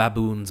from a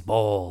baboon's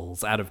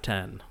balls out of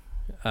 10.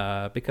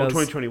 Or Because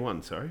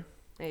 2021, sorry.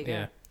 There you go.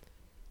 yeah,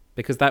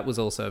 because that was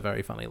also a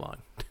very funny line.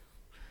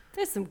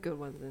 There's some good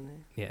ones in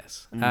there.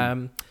 Yes.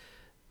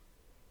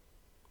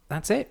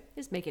 That's it.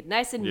 Just make it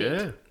nice and neat.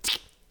 Yeah.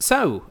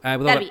 So with all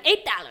That'll that, be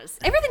 $8. $8.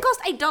 Everything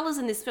cost $8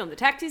 in this film. The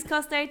taxis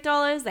cost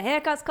 $8. The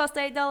haircuts cost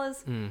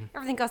 $8.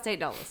 Everything cost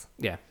 $8.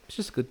 Yeah, it's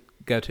just a good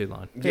go-to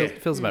line. Yeah.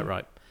 Feels about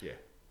right.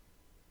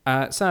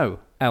 Yeah. So,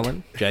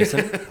 Ellen,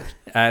 Jason,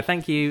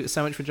 thank you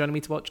so much for joining me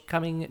to watch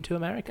Coming to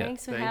America.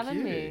 Thanks for Thank having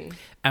you. me.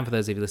 And for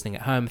those of you listening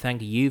at home,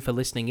 thank you for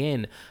listening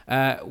in.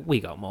 We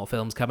got more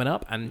films coming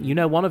up, and you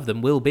know one of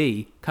them will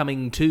be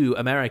Coming to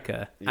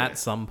America at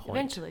some point.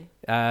 Eventually.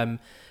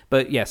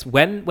 But yes,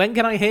 when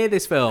can I hear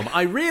this film?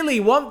 I really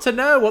want to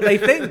know what they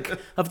think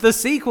of the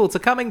sequel to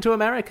Coming to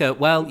America.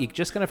 Well, you're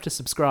just going to have to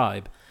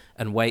subscribe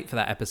and wait for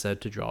that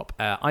episode to drop.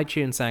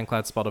 iTunes,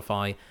 SoundCloud,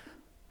 Spotify,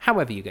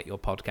 however you get your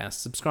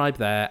podcasts, subscribe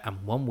there,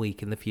 and 1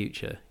 week in the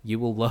future, you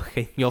will look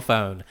in your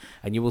phone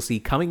and you will see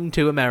Coming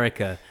to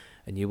America,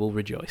 and you will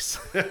rejoice.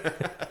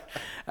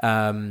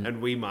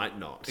 And we might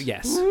not.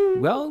 Yes.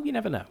 Well, you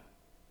never know.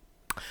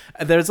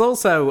 There's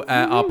also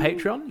our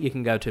Patreon. You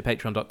can go to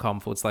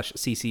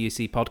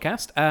patreon.com/CCUC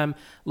podcast.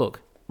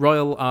 Look,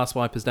 royal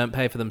arsewipers don't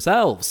pay for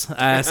themselves.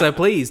 So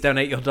please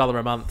donate your $1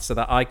 a month so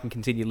that I can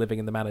continue living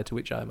in the manner to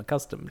which I am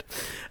accustomed.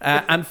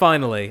 And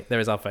finally, there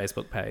is our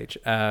Facebook page.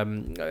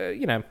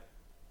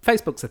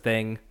 Facebook's a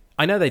thing.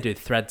 I know they do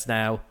threads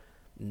now.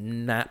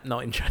 Nah,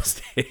 not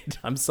interested.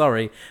 I'm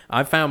sorry.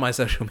 I've found my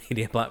social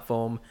media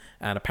platform,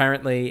 and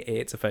apparently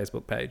it's a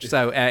Facebook page.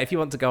 So if you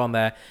want to go on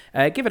there,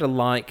 give it a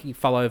like,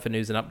 follow for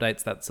news and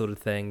updates, that sort of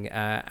thing,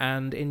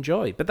 and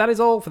enjoy. But that is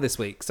all for this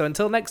week. So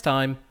until next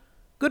time,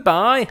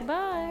 goodbye.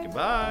 Goodbye.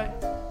 Goodbye.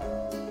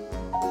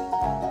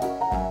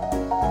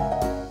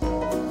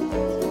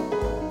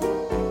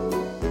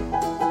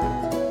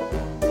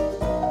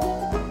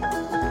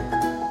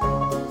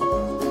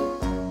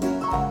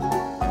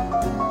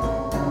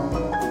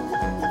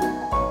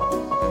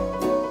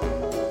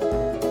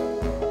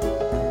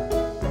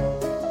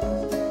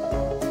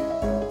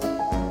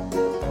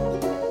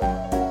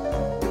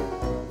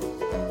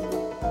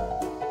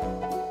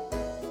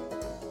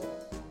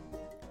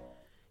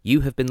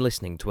 You have been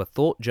listening to a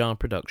Thought Jar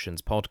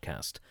Productions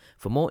podcast.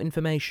 For more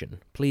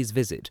information, please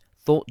visit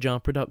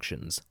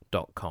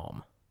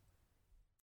thoughtjarproductions.com.